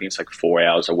I think it's like 4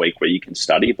 hours a week where you can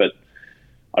study, but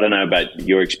I don't know about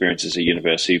your experience as a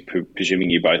university, presuming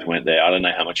you both went there. I don't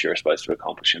know how much you're supposed to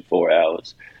accomplish in 4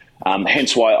 hours.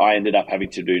 Hence why I ended up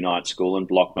having to do night school and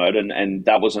block mode, and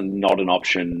that was not an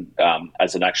option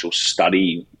as an actual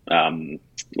study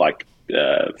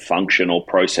function or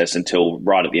process until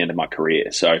right at the end of my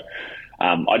career. So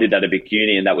I did that at Vic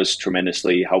Uni, and that was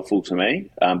tremendously helpful to me.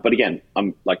 But again,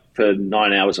 I'm like for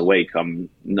 9 hours a week, I'm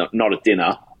not at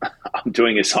dinner. I'm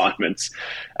doing assignments.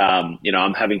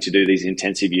 I'm having to do these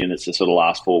intensive units the sort of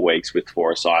last 4 weeks with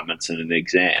 4 assignments and an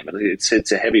exam.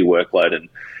 It's a heavy workload, and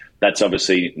that's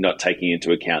obviously not taking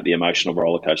into account the emotional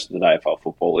rollercoaster that AFL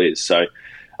football is. So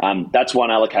that's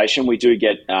one allocation. We do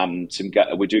get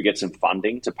some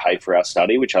funding to pay for our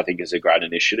study, which I think is a great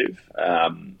initiative.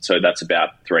 So that's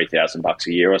about $3,000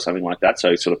 a year or something like that. So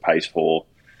it sort of pays for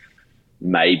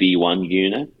maybe one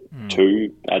unit,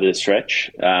 two at a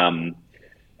stretch.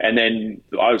 And then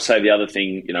I would say the other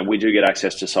thing, we do get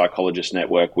access to Psychologist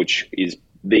Network, which is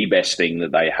the best thing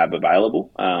that they have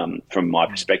available from my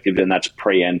perspective, and that's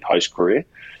pre and post career.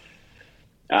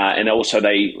 And also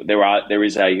there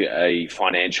is a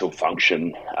financial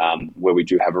function where we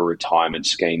do have a retirement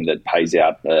scheme that pays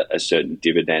out a certain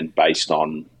dividend based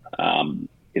on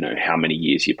how many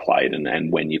years you played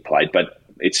and when you played. But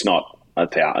it's not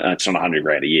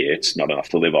 $100,000 a year. It's not enough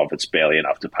to live off. It's barely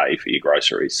enough to pay for your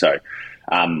groceries. So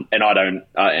And I don't,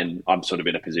 and I'm sort of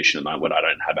in a position at the moment where I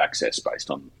don't have access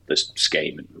based on this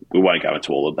scheme. And we won't go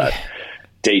into all of that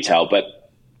detail,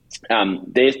 but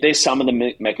there's some of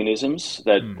the mechanisms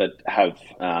that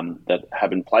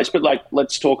have in place. But like,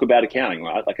 let's talk about accounting,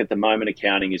 right? Like at the moment,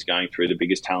 accounting is going through the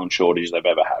biggest talent shortage they've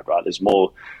ever had, right? There's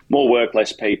more work,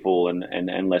 less people,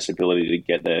 and less ability to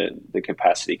get the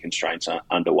capacity constraints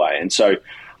underway. And so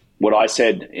what I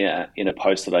said in a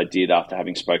post that I did after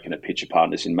having spoken at Pitcher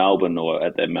Partners in Melbourne, or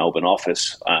at their Melbourne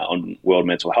office on World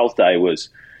Mental Health Day, was,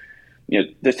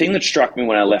 the thing that struck me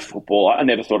when I left football, I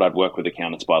never thought I'd work with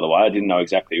accountants, by the way. I didn't know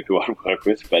exactly who I'd work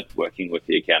with, but working with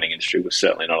the accounting industry was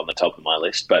certainly not on the top of my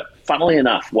list. But funnily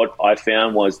enough, what I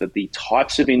found was that the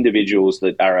types of individuals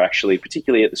that are actually,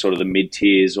 particularly at the sort of the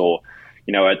mid-tiers, or,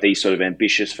 at these sort of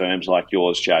ambitious firms like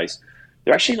yours, Jace,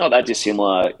 they're actually not that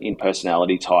dissimilar in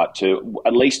personality type to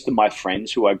at least my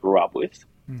friends who I grew up with,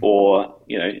 or,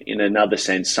 in another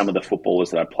sense, some of the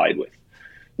footballers that I played with.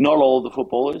 Not all of the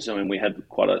footballers. I mean, we had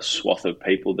quite a swath of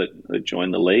people that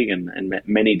joined the league, and met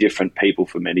many different people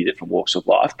from many different walks of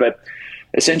life. But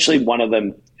essentially, one of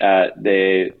them,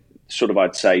 their sort of,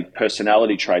 I'd say,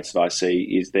 personality traits that I see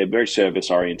is they're very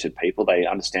service-oriented people. They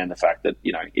understand the fact that,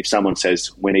 if someone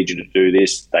says, we need you to do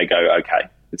this, they go, okay.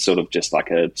 It's sort of just like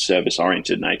a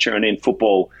service-oriented nature. And in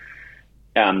football,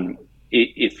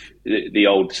 if the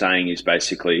old saying is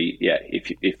basically,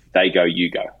 if they go, you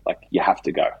go. Like, you have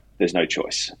to go. There's no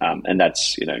choice. And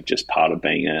that's, just part of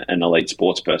being an elite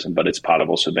sports person, but it's part of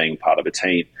also being part of a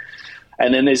team.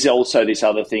 And then there's also this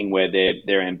other thing where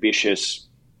they're ambitious.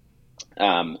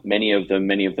 Many of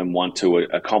them want to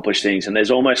accomplish things. And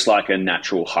there's almost like a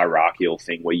natural hierarchical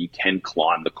thing where you can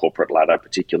climb the corporate ladder,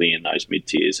 particularly in those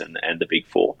mid-tiers and the big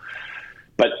four.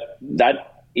 But that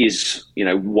is,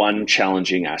 one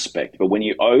challenging aspect. But when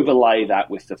you overlay that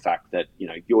with the fact that,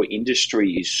 your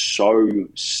industry is so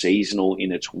seasonal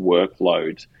in its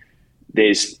workload,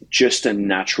 there's just a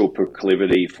natural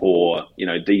proclivity for,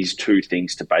 these two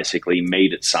things to basically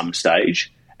meet at some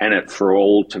stage, and for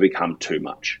all to become too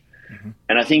much. Mm-hmm.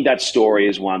 And I think that story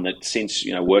is one that, since,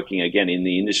 working again in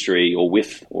the industry or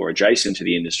with or adjacent to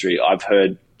the industry, I've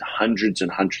heard hundreds and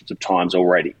hundreds of times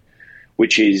already,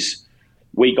 which is,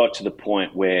 we got to the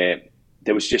point where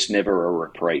there was just never a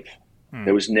reprieve.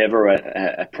 There was never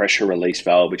a pressure release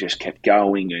valve. It just kept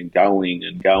going and going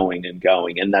and going and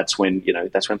going. And that's when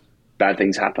bad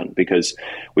things happen, because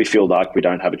we feel like we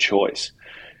don't have a choice.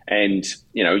 And,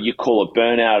 you call it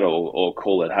burnout or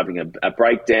call it having a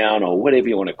breakdown or whatever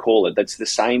you want to call it. That's the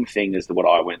same thing as what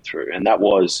I went through. And that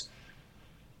was,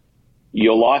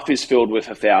 your life is filled with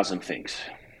 1,000 things.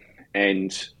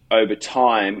 And over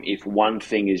time, if one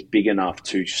thing is big enough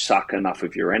to suck enough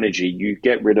of your energy, you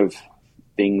get rid of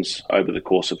things over the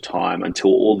course of time until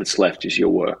all that's left is your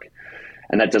work.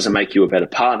 And that doesn't make you a better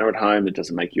partner at home. It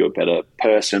doesn't make you a better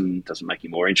person. It doesn't make you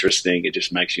more interesting. It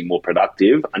just makes you more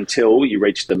productive until you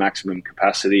reach the maximum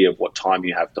capacity of what time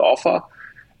you have to offer.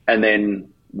 And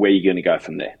then where you're going to go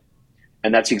from there.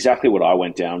 And that's exactly what I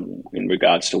went down in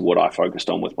regards to what I focused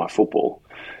on with my football,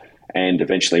 and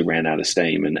eventually ran out of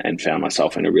steam and found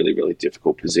myself in a really, really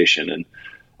difficult position. And,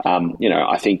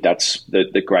 I think that's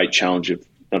the great challenge of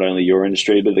not only your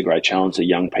industry, but the great challenge that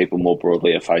young people more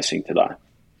broadly are facing today.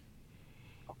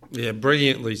 Yeah,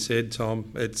 brilliantly said,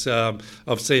 Tom. It's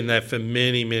I've seen that for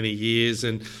many, many years.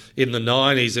 And in the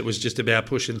 90s, it was just about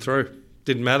pushing through.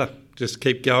 Didn't matter. Just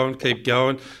keep going.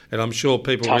 And I'm sure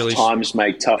people tough times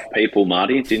make tough people,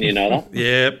 Marty. Didn't you know that?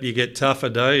 Yeah, you get tougher,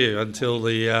 don't you, until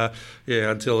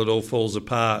it all falls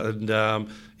apart. And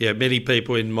many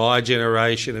people in my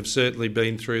generation have certainly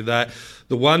been through that.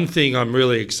 The one thing I'm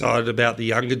really excited about the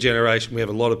younger generation, we have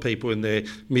a lot of people in their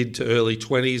mid to early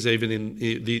 20s, even in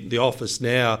the office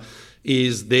now,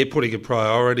 is they're putting a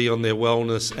priority on their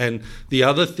wellness. And the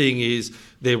other thing is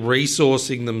they're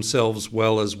resourcing themselves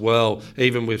well,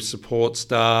 even with support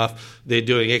staff. They're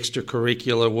doing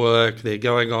extracurricular work. They're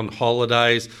going on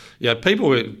holidays.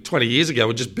 People 20 years ago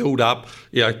would just build up,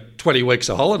 20 weeks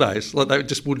of holidays. Like, they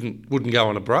just wouldn't go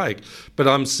on a break. But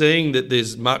I'm seeing that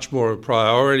there's much more of a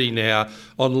priority now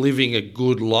on living a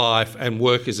good life, and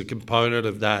work is a component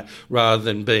of that rather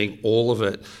than being all of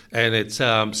it. And it's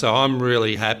so I'm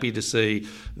really happy to see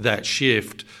that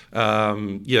shift.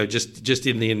 Just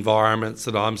in the environments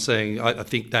that I'm seeing, I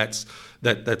think that's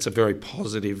a very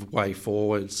positive way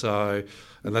forward. So,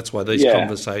 and that's why these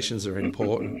conversations are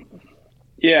important.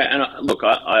 Yeah, and look,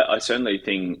 I certainly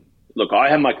think. Look, I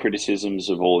have my criticisms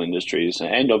of all industries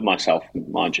and of myself,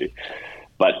 mind you,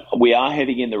 but we are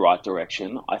heading in the right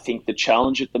direction. I think the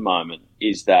challenge at the moment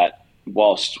is that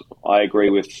whilst I agree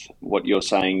with what you're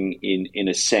saying in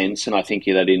a sense, and I think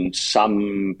that in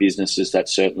some businesses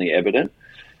that's certainly evident,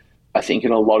 I think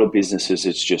in a lot of businesses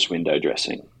it's just window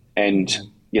dressing. And,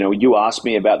 you asked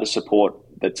me about the support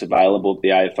that's available at the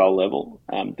AFL level.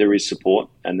 There is support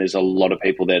and there's a lot of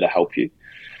people there to help you.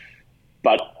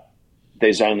 But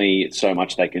there's only so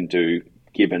much they can do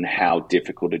given how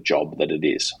difficult a job that it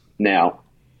is. Now,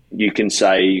 you can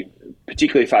say,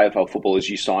 particularly for AFL footballers,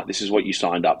 this is what you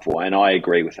signed up for, and I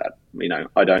agree with that.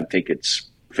 I don't think it's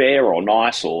fair or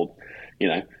nice or,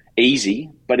 easy,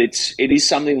 but it is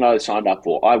something that I signed up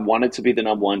for. I wanted to be the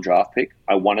number one draft pick.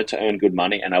 I wanted to earn good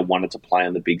money, and I wanted to play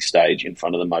on the big stage in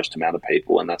front of the most amount of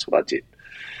people, and that's what I did.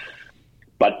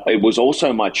 But it was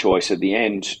also my choice at the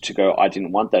end to go, I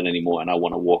didn't want that anymore and I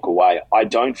want to walk away. I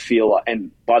don't feel,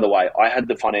 and by the way, I had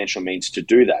the financial means to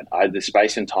do that. I had the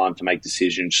space and time to make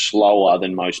decisions slower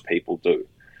than most people do.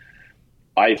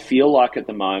 I feel like at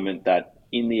the moment that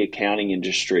in the accounting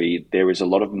industry, there is a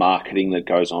lot of marketing that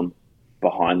goes on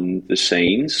behind the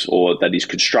scenes, or that is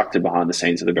constructed behind the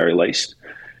scenes at the very least,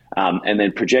 and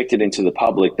then projected into the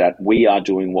public that we are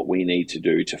doing what we need to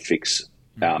do to fix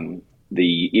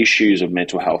the issues of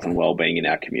mental health and well-being in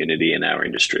our community and our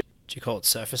industry. Do you call it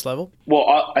surface level?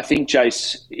 Well, I think,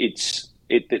 Jace,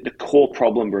 the core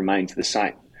problem remains the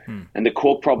same. And the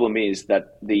core problem is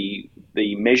that the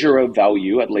measure of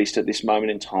value, at least at this moment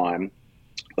in time,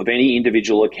 of any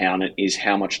individual accountant is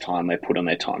how much time they put on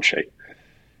their timesheet.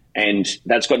 And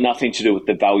that's got nothing to do with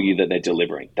the value that they're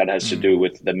delivering. That has to do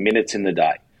with the minutes in the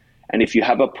day. And if you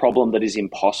have a problem that is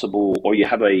impossible, or you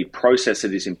have a process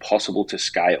that is impossible to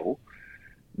scale,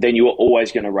 then you are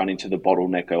always going to run into the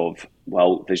bottleneck of,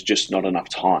 well, there's just not enough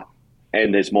time.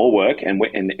 And there's more work.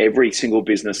 And every single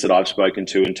business that I've spoken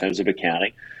to in terms of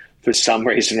accounting, for some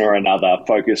reason or another,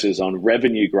 focuses on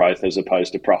revenue growth as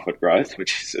opposed to profit growth,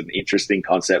 which is an interesting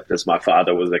concept, as my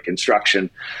father was a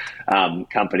construction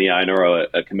company owner, or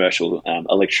a commercial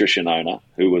electrician owner,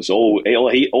 who was all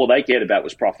they cared about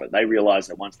was profit. They realized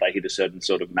that once they hit a certain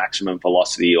sort of maximum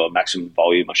velocity, or maximum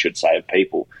volume, I should say, of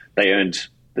people, they earned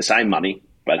the same money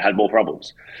but had more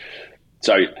problems.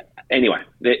 So anyway,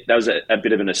 that was a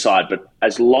bit of an aside, but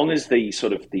as long as the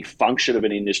sort of the function of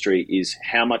an industry is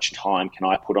how much time can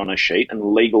I put on a sheet,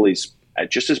 and legal is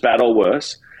just as bad or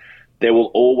worse, there will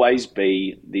always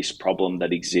be this problem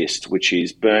that exists, which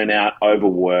is burnout,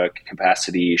 overwork,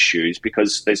 capacity issues,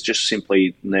 because there's just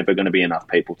simply never going to be enough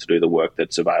people to do the work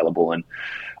that's available. And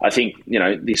I think,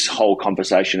 this whole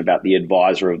conversation about the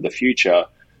advisor of the future,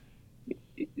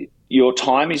 your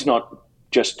time is not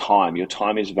just time. Your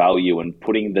time is value, and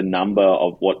putting the number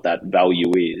of what that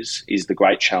value is the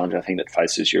great challenge, I think, that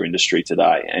faces your industry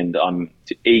today. And I'm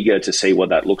eager to see what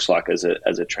that looks like as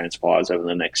it transpires over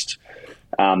the next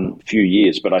few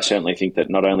years. But I certainly think that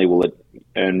not only will it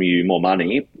earn you more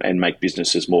money and make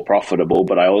businesses more profitable,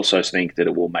 but I also think that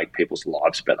it will make people's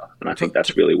lives better. And I think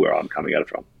that's really where I'm coming at it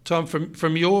from. Tom,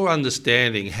 from your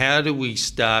understanding, how do we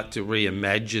start to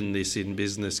reimagine this in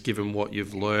business, given what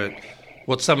you've learned?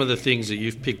 What's some of the things that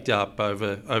you've picked up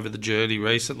over the journey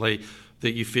recently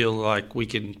that you feel like we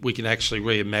can actually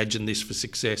reimagine this for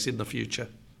success in the future?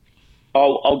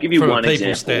 I'll give you from one a people's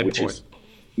example, standpoint. which is,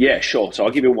 yeah, sure. So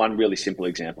I'll give you one really simple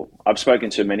example. I've spoken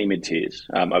to many mid-tiers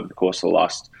over the course of the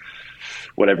last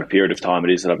whatever period of time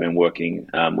it is that I've been working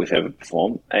with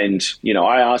Everperform. And,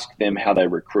 I ask them how they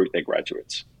recruit their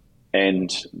graduates.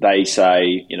 And they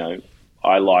say,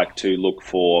 I like to look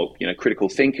for, critical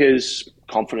thinkers,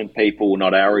 confident people,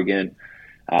 not arrogant,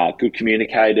 good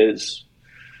communicators,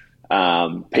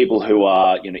 people who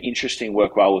are, interesting,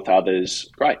 work well with others.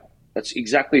 Great. That's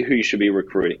exactly who you should be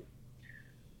recruiting.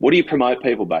 What do you promote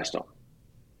people based on?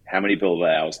 How many billable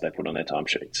hours they put on their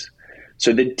timesheets.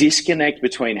 So the disconnect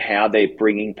between how they're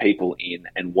bringing people in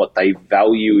and what they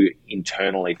value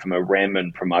internally from a REM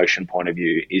and promotion point of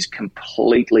view is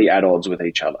completely at odds with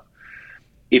each other.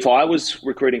 If I was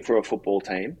recruiting for a football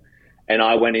team and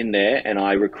I went in there and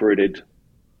I recruited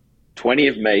 20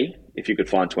 of me, if you could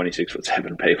find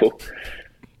 26'7" people,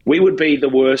 we would be the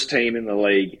worst team in the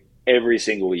league every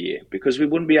single year, because we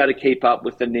wouldn't be able to keep up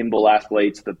with the nimble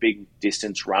athletes, the big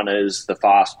distance runners, the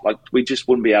fast, we just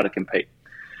wouldn't be able to compete.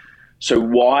 So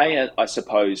why, I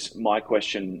suppose, my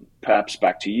question perhaps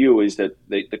back to you is that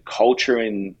the culture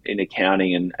in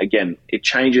accounting, and again, it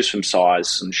changes from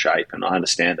size and shape, and I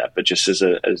understand that, but just as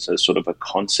a sort of a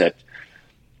concept,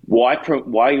 why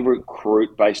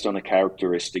recruit based on a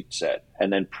characteristic set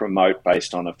and then promote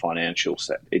based on a financial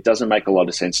set? It doesn't make a lot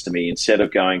of sense to me. Instead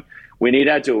of going, we need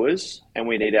our doers and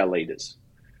we need our leaders.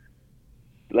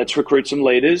 Let's recruit some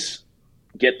leaders,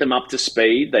 get them up to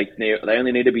speed. They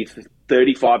only need to be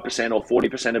 35% or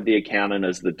 40% of the accountant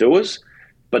as the doers,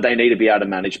 but they need to be able to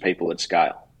manage people at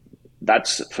scale.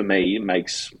 That's, for me,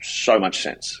 makes so much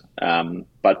sense.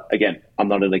 But again, I'm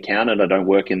not an accountant. I don't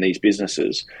work in these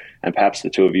businesses. And perhaps the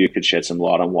two of you could shed some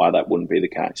light on why that wouldn't be the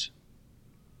case.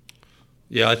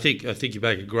 Yeah, I think you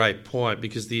make a great point,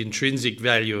 because the intrinsic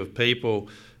value of people,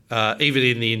 even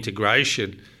in the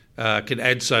integration, can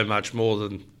add so much more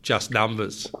than just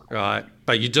numbers, right?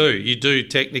 But you do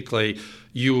technically,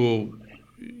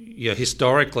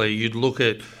 historically, you'd look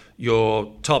at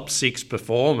your top 6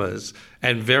 performers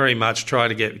and very much try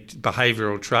to get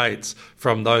behavioural traits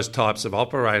from those types of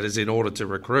operators in order to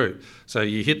recruit. So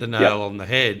you hit the nail on the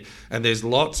head, and there's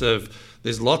lots of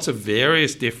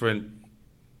various different,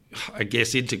 I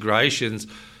guess, integrations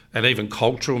and even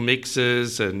cultural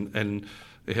mixes and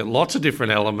lots of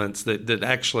different elements that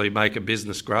actually make a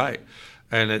business great.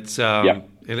 And it's and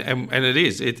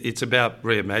it's about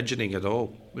reimagining it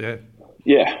all.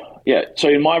 Yeah. So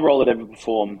in my role at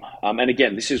Everperform, and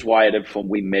again, this is why at Everperform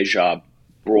we measure,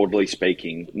 broadly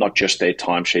speaking, not just their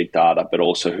timesheet data, but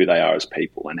also who they are as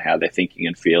people and how they're thinking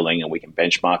and feeling. And we can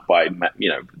benchmark by,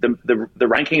 the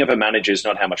ranking of a manager is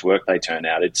not how much work they turn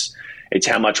out. It's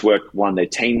how much work, their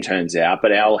team turns out,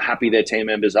 but how happy their team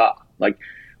members are,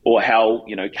 or how,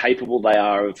 capable they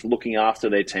are of looking after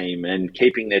their team and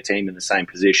keeping their team in the same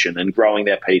position and growing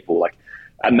their people.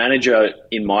 A manager,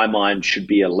 in my mind, should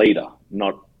be a leader,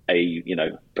 not a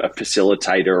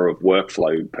facilitator of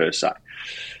workflow per se.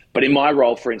 But in my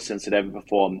role, for instance, at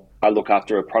Everperform, I look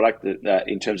after a product that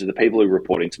in terms of the people who are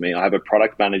reporting to me. I have a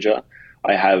product manager,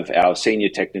 I have our senior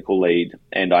technical lead,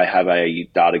 and I have a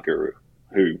data guru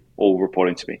who all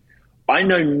reporting to me. I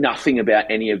know nothing about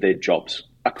any of their jobs.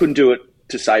 I couldn't do it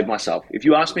to save myself. If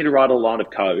you asked me to write a line of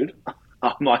code,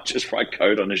 I might just write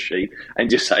code on a sheet and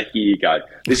just say, here you go.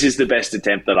 This is the best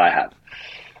attempt that I have.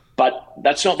 But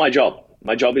that's not my job.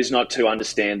 My job is not to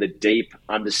understand the deep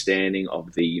understanding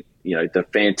of the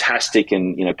fantastic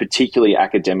and, particularly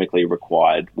academically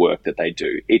required work that they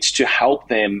do. It's to help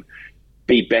them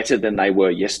be better than they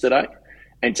were yesterday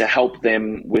and to help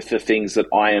them with the things that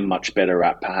I am much better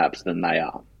at perhaps than they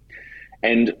are.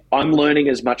 And I'm learning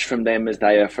as much from them as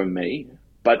they are from me.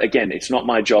 But again, it's not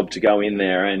my job to go in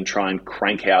there and try and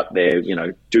crank out their,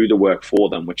 do the work for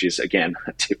them, which is, again,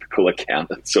 a typical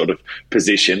accountant sort of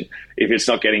position. If it's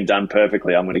not getting done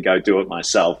perfectly, I'm going to go do it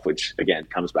myself, which, again,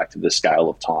 comes back to the scale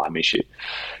of time issue.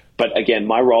 But again,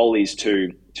 my role is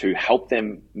to help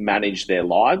them manage their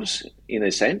lives in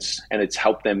a sense, and it's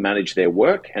help them manage their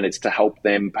work, and it's to help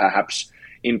them perhaps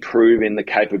improve in the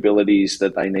capabilities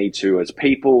that they need to as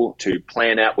people, to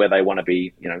plan out where they want to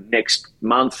be, next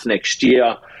month, next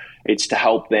year. It's to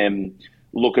help them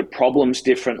look at problems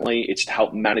differently. It's to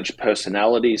help manage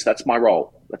personalities. That's my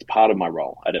role. That's part of my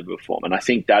role at Everperform. And I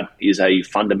think that is a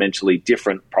fundamentally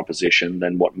different proposition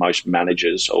than what most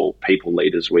managers or people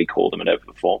leaders, we call them at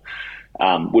Everperform,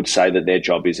 would say that their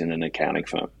job is in an accounting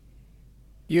firm.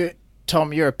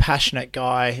 Tom, you're a passionate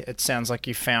guy. It sounds like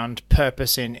you found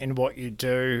purpose in what you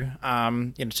do,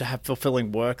 to have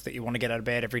fulfilling work that you want to get out of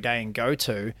bed every day and go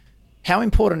to. How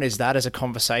important is that as a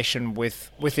conversation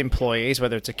with employees,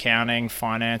 whether it's accounting,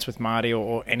 finance with Marty,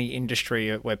 or any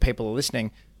industry where people are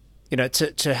listening,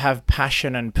 to have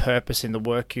passion and purpose in the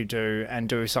work you do and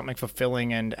do something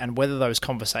fulfilling, and whether those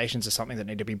conversations are something that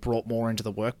need to be brought more into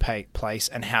the workplace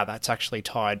and how that's actually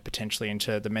tied potentially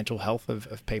into the mental health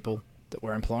of people that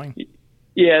we're employing?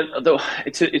 Yeah,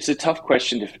 it's a tough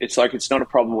question. It's not a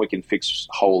problem we can fix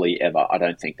wholly ever, I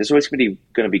don't think. There's always going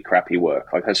to be crappy work.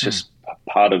 That's just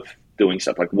part of doing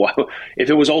stuff. Why, if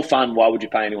it was all fun, why would you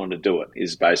pay anyone to do it,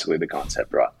 is basically the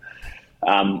concept, right?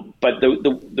 But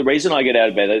the reason I get out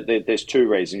of bed, there's two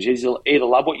reasons. You either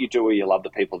love what you do or you love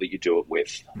the people that you do it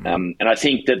with. And I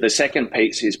think that the second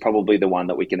piece is probably the one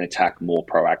that we can attack more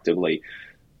proactively.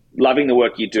 Loving the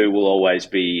work you do will always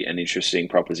be an interesting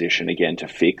proposition, again, to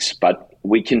fix, but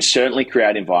we can certainly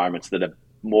create environments that are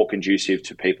more conducive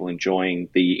to people enjoying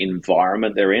the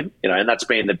environment they're in, and that's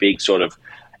been the big sort of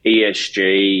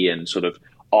ESG and sort of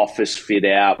office fit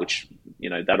out, which,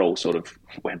 that all sort of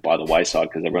went by the wayside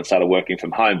because everyone started working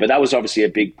from home. But that was obviously a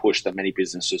big push that many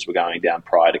businesses were going down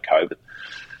prior to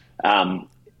COVID.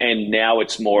 And now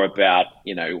it's more about,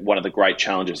 one of the great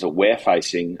challenges that we're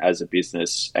facing as a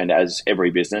business and as every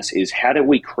business is how do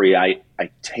we create a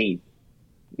team,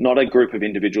 not a group of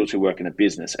individuals who work in a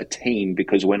business, a team,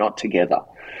 because we're not together.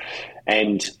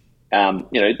 And,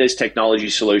 there's technology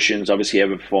solutions. Obviously,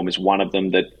 Everperform is one of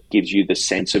them that gives you the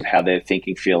sense of how they're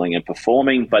thinking, feeling, and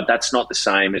performing. But that's not the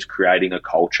same as creating a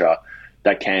culture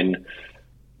that can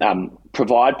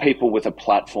provide people with a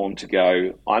platform to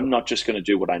go, I'm not just going to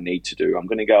do what I need to do. I'm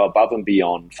going to go above and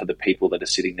beyond for the people that are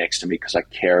sitting next to me because I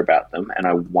care about them and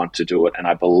I want to do it and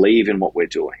I believe in what we're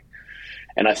doing.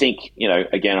 And I think,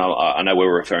 again, I know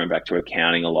we're referring back to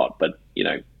accounting a lot, but,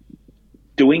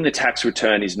 doing the tax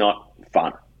return is not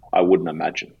fun, I wouldn't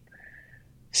imagine.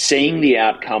 Seeing the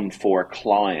outcome for a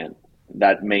client,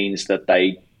 that means that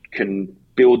they can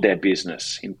build their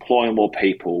business, employ more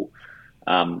people,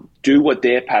 do what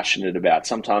they're passionate about.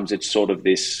 Sometimes it's sort of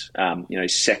this,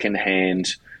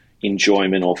 secondhand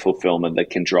enjoyment or fulfillment that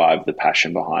can drive the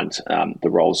passion behind the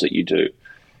roles that you do.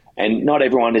 And not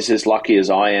everyone is as lucky as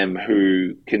I am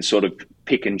who can sort of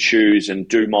pick and choose and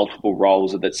do multiple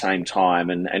roles at the same time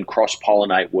and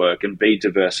cross-pollinate work and be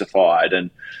diversified and,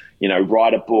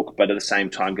 write a book, but at the same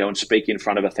time go and speak in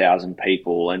front of 1,000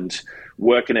 people and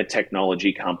work in a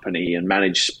technology company and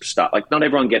manage stuff. Like, not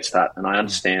everyone gets that, and I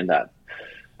understand that.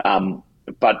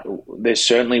 But there's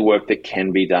certainly work that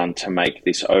can be done to make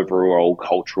this overall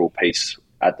cultural piece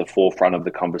at the forefront of the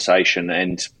conversation.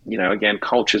 And, again,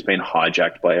 culture's been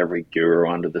hijacked by every guru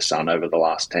under the sun over the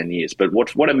last 10 years. But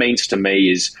what it means to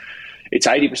me is it's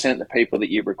 80% the people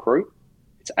that you recruit,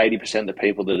 it's 80% the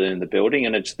people that are in the building,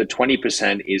 and it's the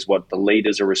 20% is what the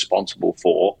leaders are responsible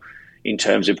for in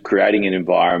terms of creating an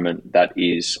environment that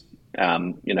is,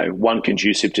 one,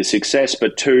 conducive to success,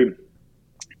 but two,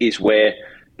 is where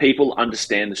people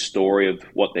understand the story of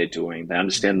what they're doing. They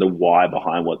understand the why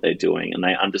behind what they're doing, and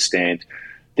they understand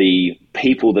the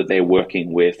people that they're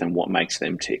working with and what makes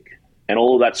them tick. And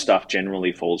all of that stuff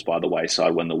generally falls by the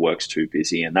wayside when the work's too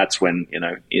busy. And that's when,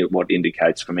 what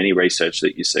indicates from any research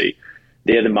that you see,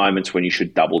 they're the moments when you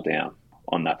should double down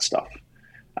on that stuff.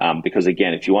 Because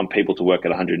again, if you want people to work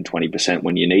at 120%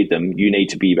 when you need them, you need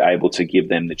to be able to give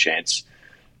them the chance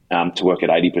to work at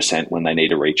 80% when they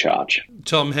need a recharge.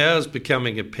 Tom, how's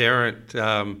becoming a parent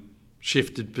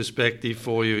shifted perspective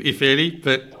for you, if any?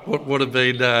 But what have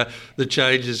been the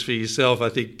changes for yourself? I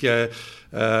think I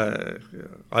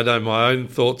know my own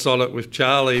thoughts on it with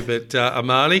Charlie, but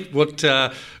Amani, what's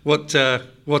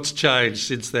changed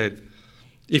since then,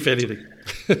 if anything?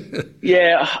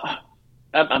 Yeah,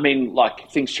 I mean,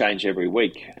 things change every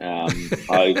week.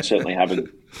 I certainly haven't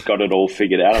got it all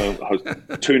figured out. I mean,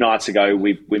 2 nights ago,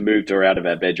 we moved her out of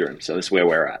our bedroom, so that's where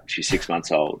we're at. She's 6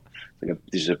 months old.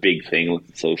 This is a big thing.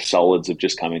 So solids have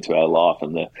just come into our life,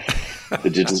 and the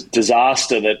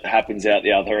disaster that happens out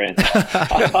the other end.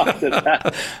 After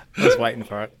that, I was waiting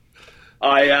for it.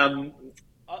 I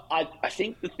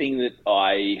think the thing that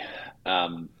I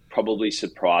probably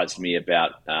surprised me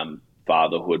about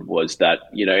fatherhood was that,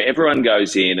 everyone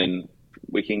goes in, and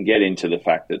we can get into the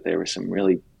fact that there are some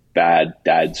really bad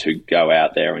dads who go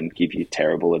out there and give you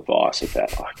terrible advice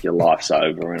about your life's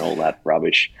over and all that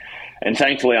rubbish. And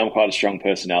thankfully, I'm quite a strong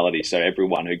personality, so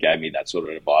everyone who gave me that sort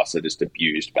of advice, I just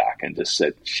abused back and just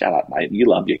said, shut up, mate, you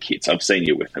love your kids. I've seen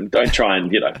you with them. Don't try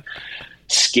and,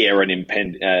 scare an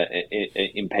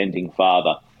impending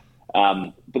father.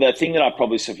 But the thing that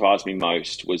probably surprised me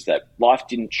most was that life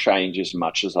didn't change as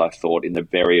much as I thought in the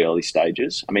very early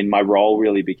stages. I mean, my role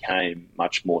really became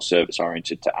much more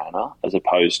service-oriented to Anna as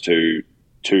opposed to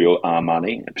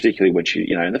Armani, particularly when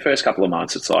she, in the first couple of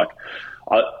months, it's like,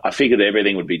 I figured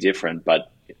everything would be different,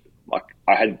 but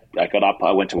I got up,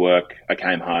 I went to work, I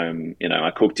came home,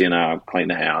 I cooked dinner, cleaned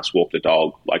the house, walked the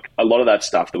dog, a lot of that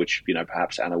stuff, which,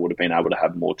 perhaps Anna would have been able to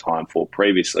have more time for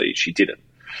previously, she didn't.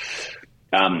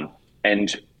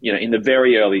 And, in the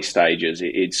very early stages,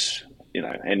 it's,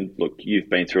 and look, you've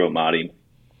been through it, Marty,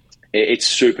 it's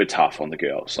super tough on the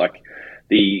girls.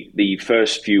 The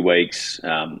first few weeks,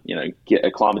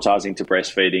 acclimatizing to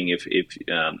breastfeeding if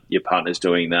your partner's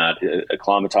doing that,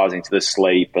 acclimatizing to the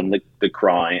sleep and the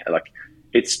crying,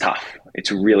 it's tough.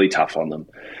 It's really tough on them.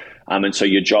 And so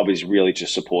your job is really to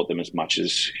support them as much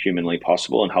as humanly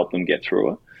possible and help them get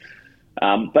through it.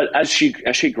 But as she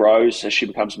grows, as she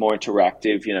becomes more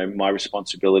interactive, my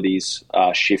responsibilities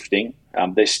are shifting.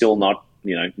 They're still not,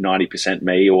 90%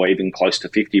 me or even close to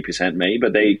 50% me,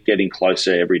 but they're getting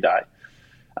closer every day.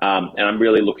 And I'm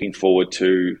really looking forward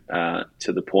to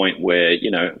the point where,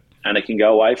 Anna can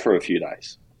go away for a few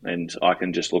days and I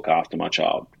can just look after my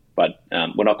child. But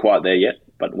we're not quite there yet,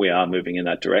 but we are moving in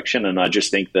that direction. And I just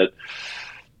think that,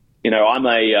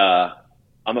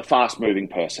 I'm a fast-moving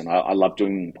person. I love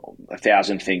doing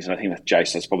 1,000 things, and I think that,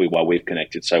 Jace, that's probably why we've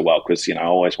connected so well, because, I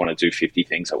always want to do 50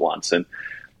 things at once. And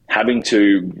having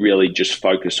to really just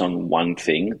focus on one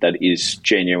thing that is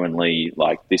genuinely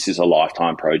this is a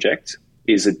lifetime project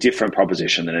is a different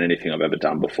proposition than anything I've ever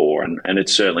done before. And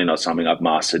it's certainly not something I've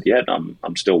mastered yet.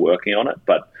 I'm still working on it,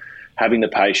 but having the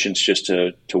patience just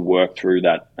to work through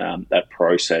that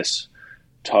process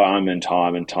time and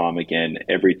time and time again,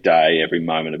 every day, every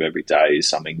moment of every day is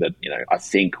something that, I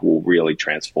think will really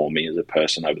transform me as a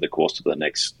person over the course of the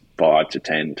next 5 to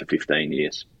 10 to 15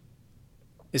 years.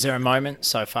 Is there a moment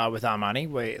so far with Armani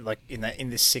where, like, in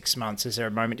this 6 months, is there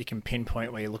a moment you can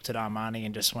pinpoint where you looked at Armani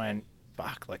and just went,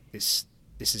 "Fuck, like this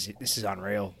is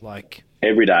unreal"? Like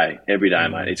every day,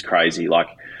 mate, it's crazy. Like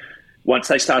once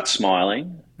they start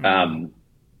smiling,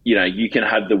 you can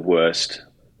have the worst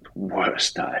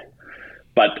day,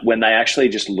 but when they actually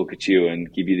just look at you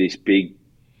and give you this big,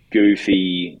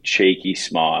 goofy, cheeky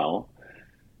smile,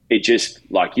 it just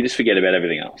like you just forget about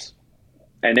everything else,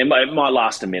 and it might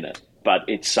last a minute. But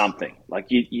it's something like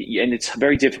you, and it's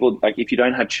very difficult. Like if you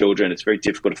don't have children, it's very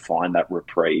difficult to find that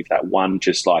reprieve, that one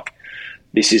just like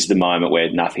this is the moment where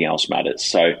nothing else matters.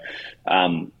 So,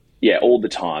 all the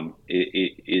time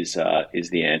is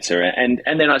the answer. And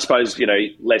then I suppose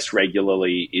less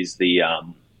regularly is the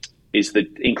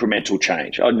incremental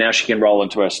change. Oh, now she can roll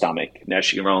into her stomach. Now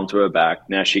she can roll into her back.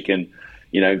 Now she can,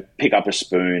 pick up a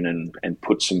spoon and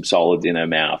put some solids in her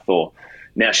mouth. Or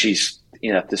now she's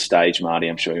at the stage, Marty,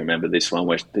 I'm sure you remember this one,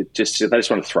 where they just want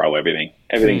to throw everything.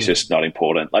 Everything's just not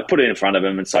important. Like put it in front of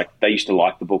them. It's like they used to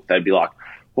like the book. They'd be like,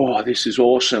 "Oh, this is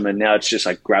awesome." And now it's just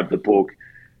like grab the book,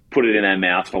 put it in their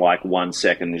mouth for like 1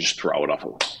 second and just throw it off.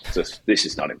 This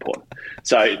is not important.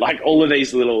 So like all of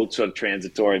these little sort of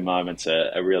transitory moments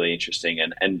are really interesting.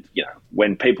 And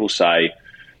when people say,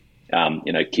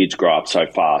 kids grow up so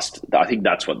fast, I think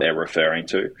that's what they're referring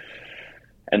to.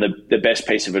 And the best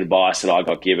piece of advice that I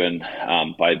got given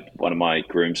by one of my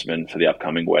groomsmen for the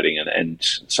upcoming wedding and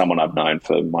someone I've known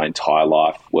for my entire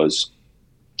life was,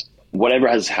 whatever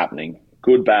is happening,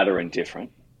 good, bad, or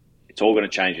indifferent, it's all going to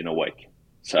change in a week.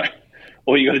 So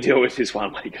all you got to deal with is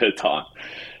 1 week at a time.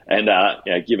 And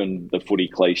given the footy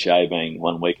cliche being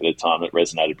 1 week at a time, it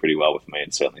resonated pretty well with me.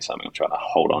 It's certainly something I'm trying to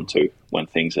hold on to when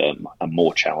things are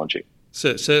more challenging.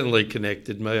 Certainly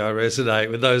connected me. I resonate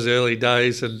with those early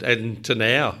days and to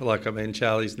now. Like, I mean,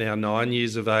 Charlie's now 9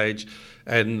 years of age.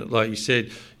 And like you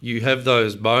said, you have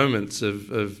those moments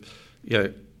of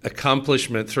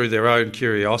accomplishment through their own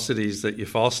curiosities that you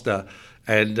foster.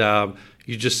 And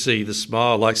you just see the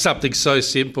smile, like something so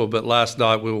simple. But last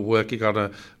night we were working on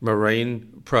a marine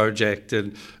project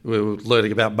and we were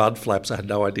learning about mud flaps. I had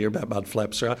no idea about mud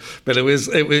flaps, right? But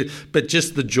but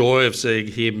just the joy of seeing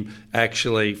him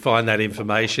actually find that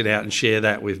information out and share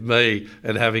that with me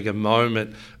and having a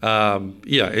moment.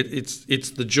 It's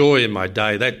the joy in my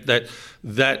day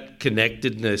that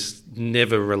connectedness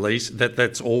never released.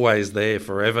 That's always there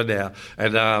forever now.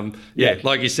 And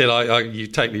like you said, you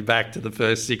take me back to the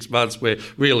first 6 months where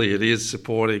really it is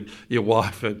supporting your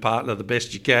wife and partner the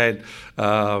best you can.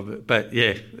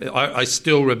 I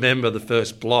still remember the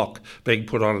first block being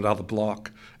put on another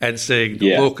block and seeing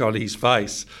the look on his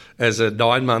face as a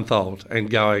 9-month-old and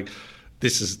going,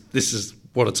 this is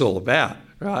what it's all about.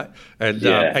 Right, and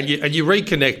you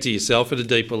reconnect to yourself at a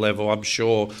deeper level. I'm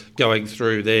sure going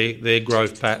through their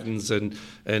growth patterns and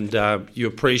you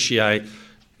appreciate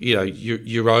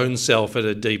your own self at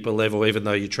a deeper level, even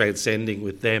though you're transcending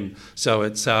with them. So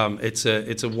it's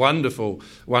a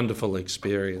wonderful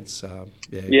experience. And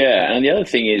the other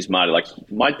thing is, Marty, like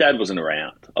my dad wasn't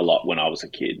around a lot when I was a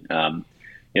kid.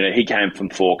 He came from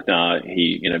Fawkner.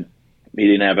 He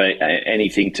didn't have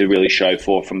anything to really show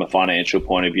for from a financial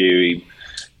point of view. He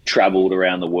travelled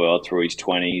around the world through his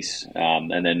 20s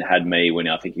and then had me when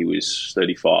I think he was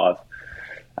 35.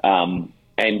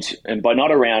 And by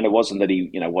not around, it wasn't that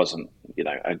he wasn't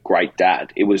a great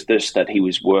dad. It was this, that he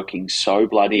was working so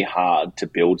bloody hard to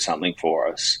build something for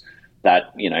us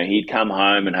that he'd come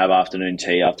home and have afternoon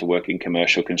tea after working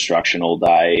commercial construction all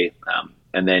day,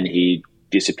 and then he'd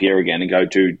disappear again and go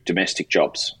do domestic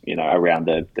jobs around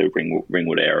the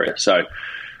Ringwood area. So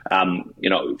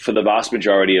for the vast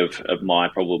majority of my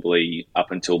probably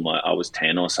up until I was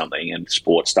 10 or something, and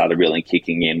sports started really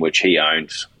kicking in, which he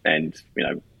owned. And,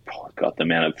 God, the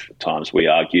amount of times we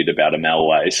argued about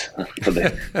Amelways for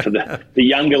the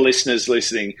younger listeners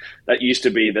listening,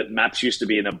 that maps used to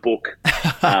be in a book.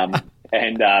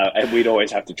 And we'd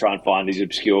always have to try and find these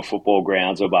obscure football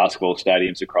grounds or basketball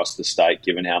stadiums across the state,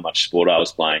 given how much sport I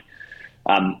was playing.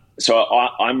 So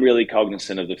I'm really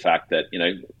cognizant of the fact that,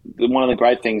 one of the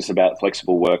great things about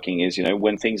flexible working is,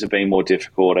 when things have been more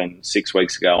difficult, and 6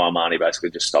 weeks ago, Armani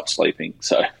basically just stopped sleeping.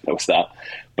 So that was that.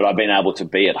 But I've been able to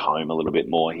be at home a little bit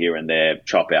more here and there,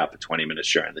 chop out for 20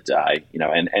 minutes during the day,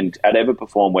 and at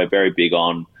Everperform, we're very big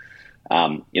on,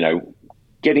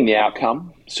 getting the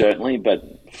outcome, certainly, but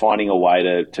finding a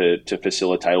way to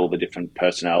facilitate all the different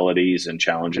personalities and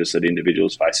challenges that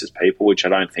individuals face as people, which I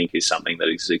don't think is something that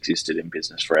has existed in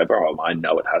business forever. I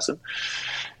know it hasn't.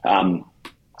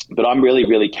 But I'm really,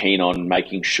 really keen on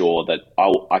making sure that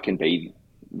I can be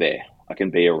there. I can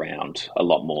be around a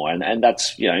lot more. And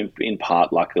that's, in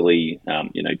part, luckily,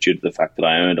 due to the fact that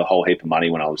I earned a whole heap of money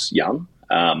when I was young,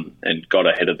 and got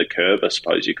ahead of the curve, I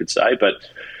suppose you could say. But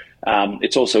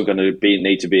it's also going to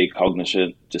need to be a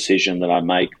cognizant decision that I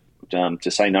make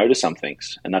to say no to some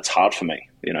things. And that's hard for me.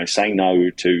 Saying no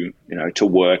to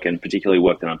work, and particularly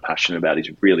work that I'm passionate about, is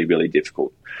really, really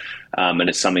difficult. And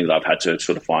it's something that I've had to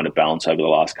sort of find a balance over the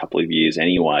last couple of years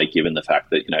anyway, given the fact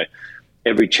that,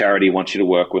 every charity wants you to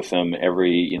work with them,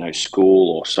 every,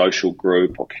 school or social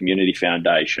group or community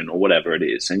foundation or whatever it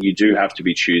is. And you do have to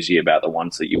be choosy about the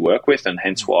ones that you work with. And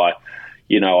hence why,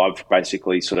 I've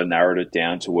basically sort of narrowed it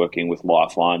down to working with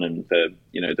Lifeline and the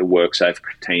WorkSafe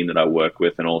team that I work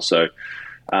with, and also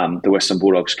the Western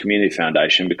Bulldogs Community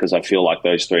Foundation, because I feel like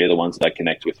those three are the ones that I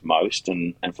connect with most.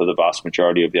 And for the vast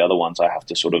majority of the other ones, I have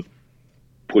to sort of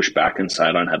push back and say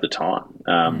I don't have the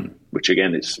time, which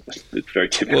again is very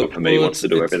typical for me. Wants to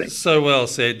do everything. So well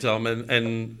said, Tom.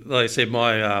 And like I said,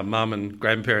 my mum and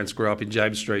grandparents grew up in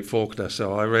James Street, Fawkner,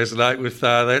 so I resonate with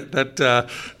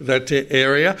that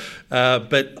area.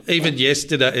 But even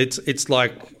yesterday, it's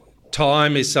like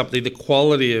time is something. The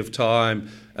quality of time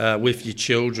with your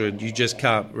children, you just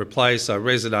can't replace. I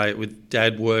resonate with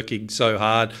Dad working so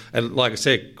hard, and like I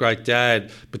said, great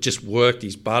dad, but just worked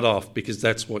his butt off because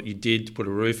that's what you did to put a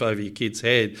roof over your kid's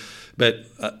head. But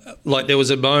like there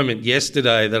was a moment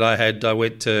yesterday that I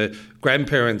went to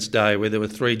Grandparents' Day where there were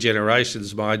three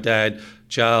generations, my dad,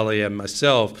 Charlie and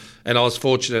myself, and I was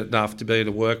fortunate enough to be in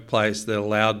a workplace that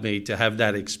allowed me to have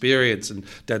that experience. And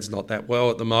Dad's not that well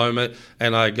at the moment,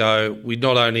 and we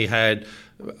not only had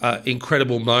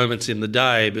incredible moments in the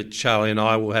day, but Charlie and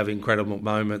I will have incredible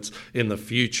moments in the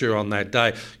future on that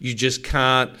day. You just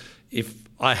can't. If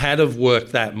I had have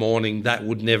worked that morning, that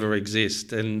would never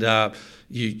exist. And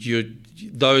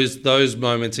those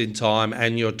moments in time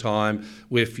and your time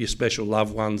with your special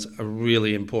loved ones are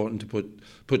really important to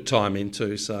put time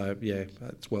into. So yeah,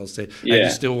 that's well said. Yeah. And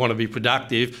you still want to be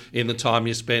productive in the time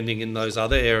you're spending in those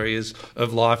other areas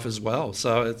of life as well.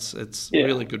 So it's a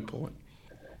really good point.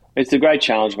 It's a great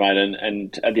challenge, mate.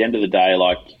 And at the end of the day,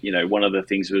 one of the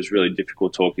things that was really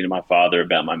difficult talking to my father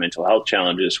about my mental health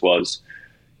challenges was,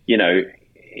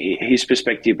 his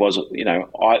perspective was,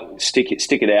 I stick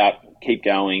it out, keep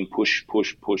going, push.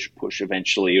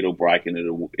 Eventually it'll break and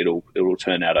it'll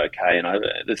turn out okay. And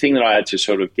the thing that I had to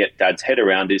sort of get Dad's head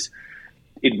around is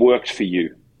it worked for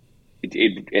you.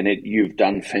 You've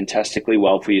done fantastically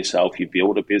well for yourself. You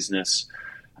built a business,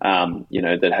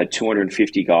 that had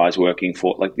 250 guys working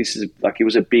for, it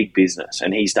was a big business,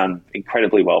 and he's done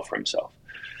incredibly well for himself,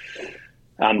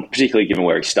 particularly given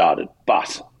where he started.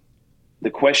 But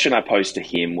the question I posed to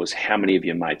him was, how many of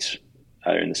your mates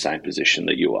are in the same position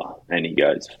that you are? And he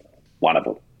goes, one of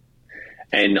them.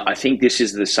 And I think this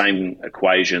is the same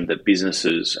equation that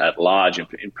businesses at large,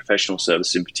 in professional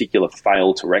services in particular,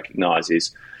 fail to recognise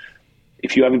is,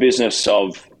 if you have a business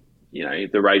of,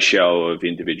 the ratio of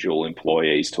individual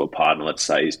employees to a partner, let's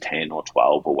say, is 10 or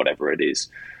 12 or whatever it is,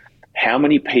 how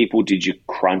many people did you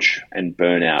crunch and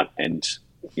burn out and,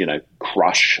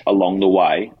 crush along the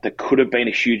way that could have been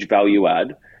a huge value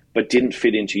add but didn't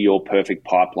fit into your perfect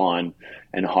pipeline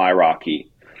and hierarchy,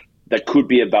 that could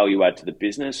be a value add to the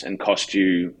business and cost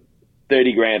you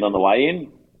 30 grand on the way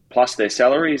in, plus their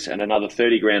salaries, and another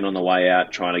 30 grand on the way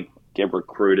out trying to get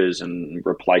recruiters and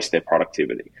replace their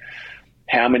productivity?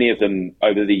 How many of them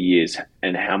over the years,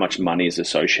 and how much money is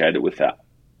associated with that?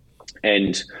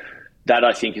 And that,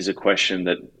 I think, is a question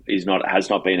that has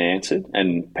not been answered,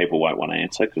 and people won't want to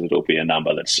answer because it'll be a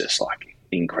number that's just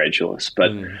incredulous.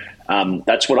 But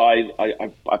that's what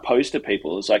I pose to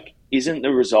people is isn't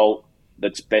the result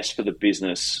that's best for the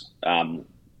business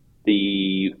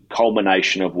the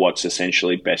culmination of what's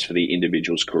essentially best for the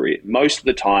individual's career? Most of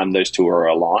the time, those two are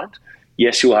aligned.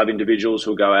 Yes, you'll have individuals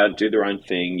who'll go out and do their own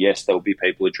thing. Yes, there'll be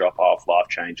people who drop off, life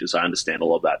changes. I understand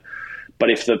all of that. But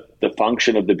if the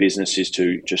function of the business is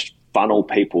to just funnel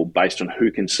people based on who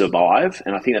can survive,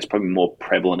 and I think that's probably more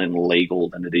prevalent in legal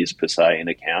than it is per se in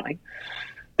accounting,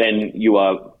 then you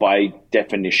are by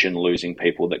definition losing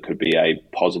people that could be a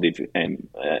positive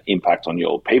impact on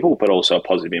your people, but also a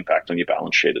positive impact on your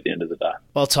balance sheet at the end of the day.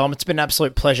 Well, Tom, it's been an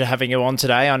absolute pleasure having you on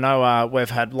today. I know we've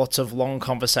had lots of long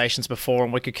conversations before,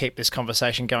 and we could keep this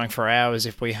conversation going for hours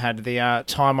if we had the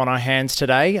time on our hands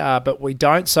today, but we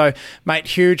don't. So, mate,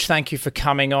 huge thank you for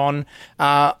coming on.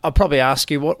 I'll probably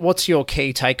ask you, what's your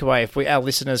key takeaway? If our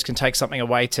listeners can take something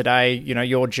away today,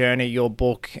 your journey, your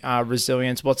book,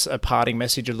 Resilience, what's a parting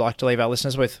message you'd like to leave our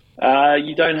listeners with?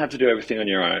 You don't have to do everything on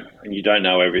your own, and you don't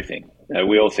know everything.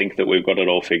 We all think that we've got it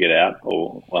all figured out,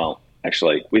 or, well,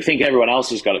 actually. We think everyone else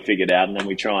has got it figured out, and then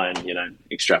we try and,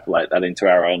 extrapolate that into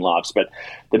our own lives. But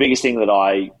the biggest thing that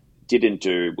I didn't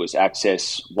do was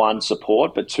access, one,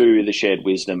 support, but two, the shared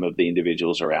wisdom of the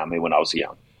individuals around me when I was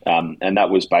young. And that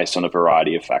was based on a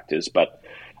variety of factors. But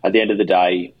at the end of the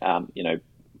day,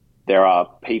 there are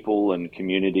people and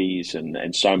communities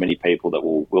and so many people that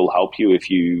will help you if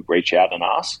you reach out and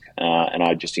ask. And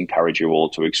I just encourage you all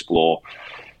to explore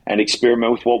and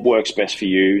experiment with what works best for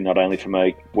you, not only from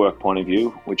a work point of view,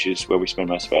 which is where we spend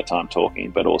most of our time talking,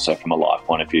 but also from a life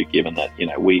point of view, given that,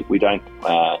 we don't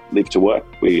live to work,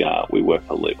 we work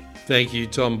to live. Thank you,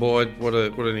 Tom Boyd. What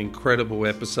an incredible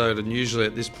episode. And usually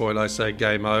at this point I say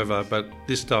game over, but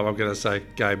this time I'm going to say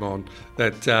game on.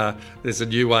 That there's a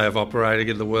new way of operating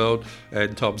in the world,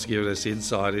 and Tom's given us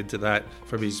insight into that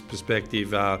from his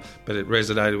perspective. But it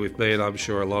resonated with me, and I'm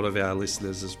sure a lot of our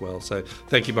listeners as well. So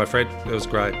thank you, my friend. It was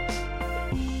great.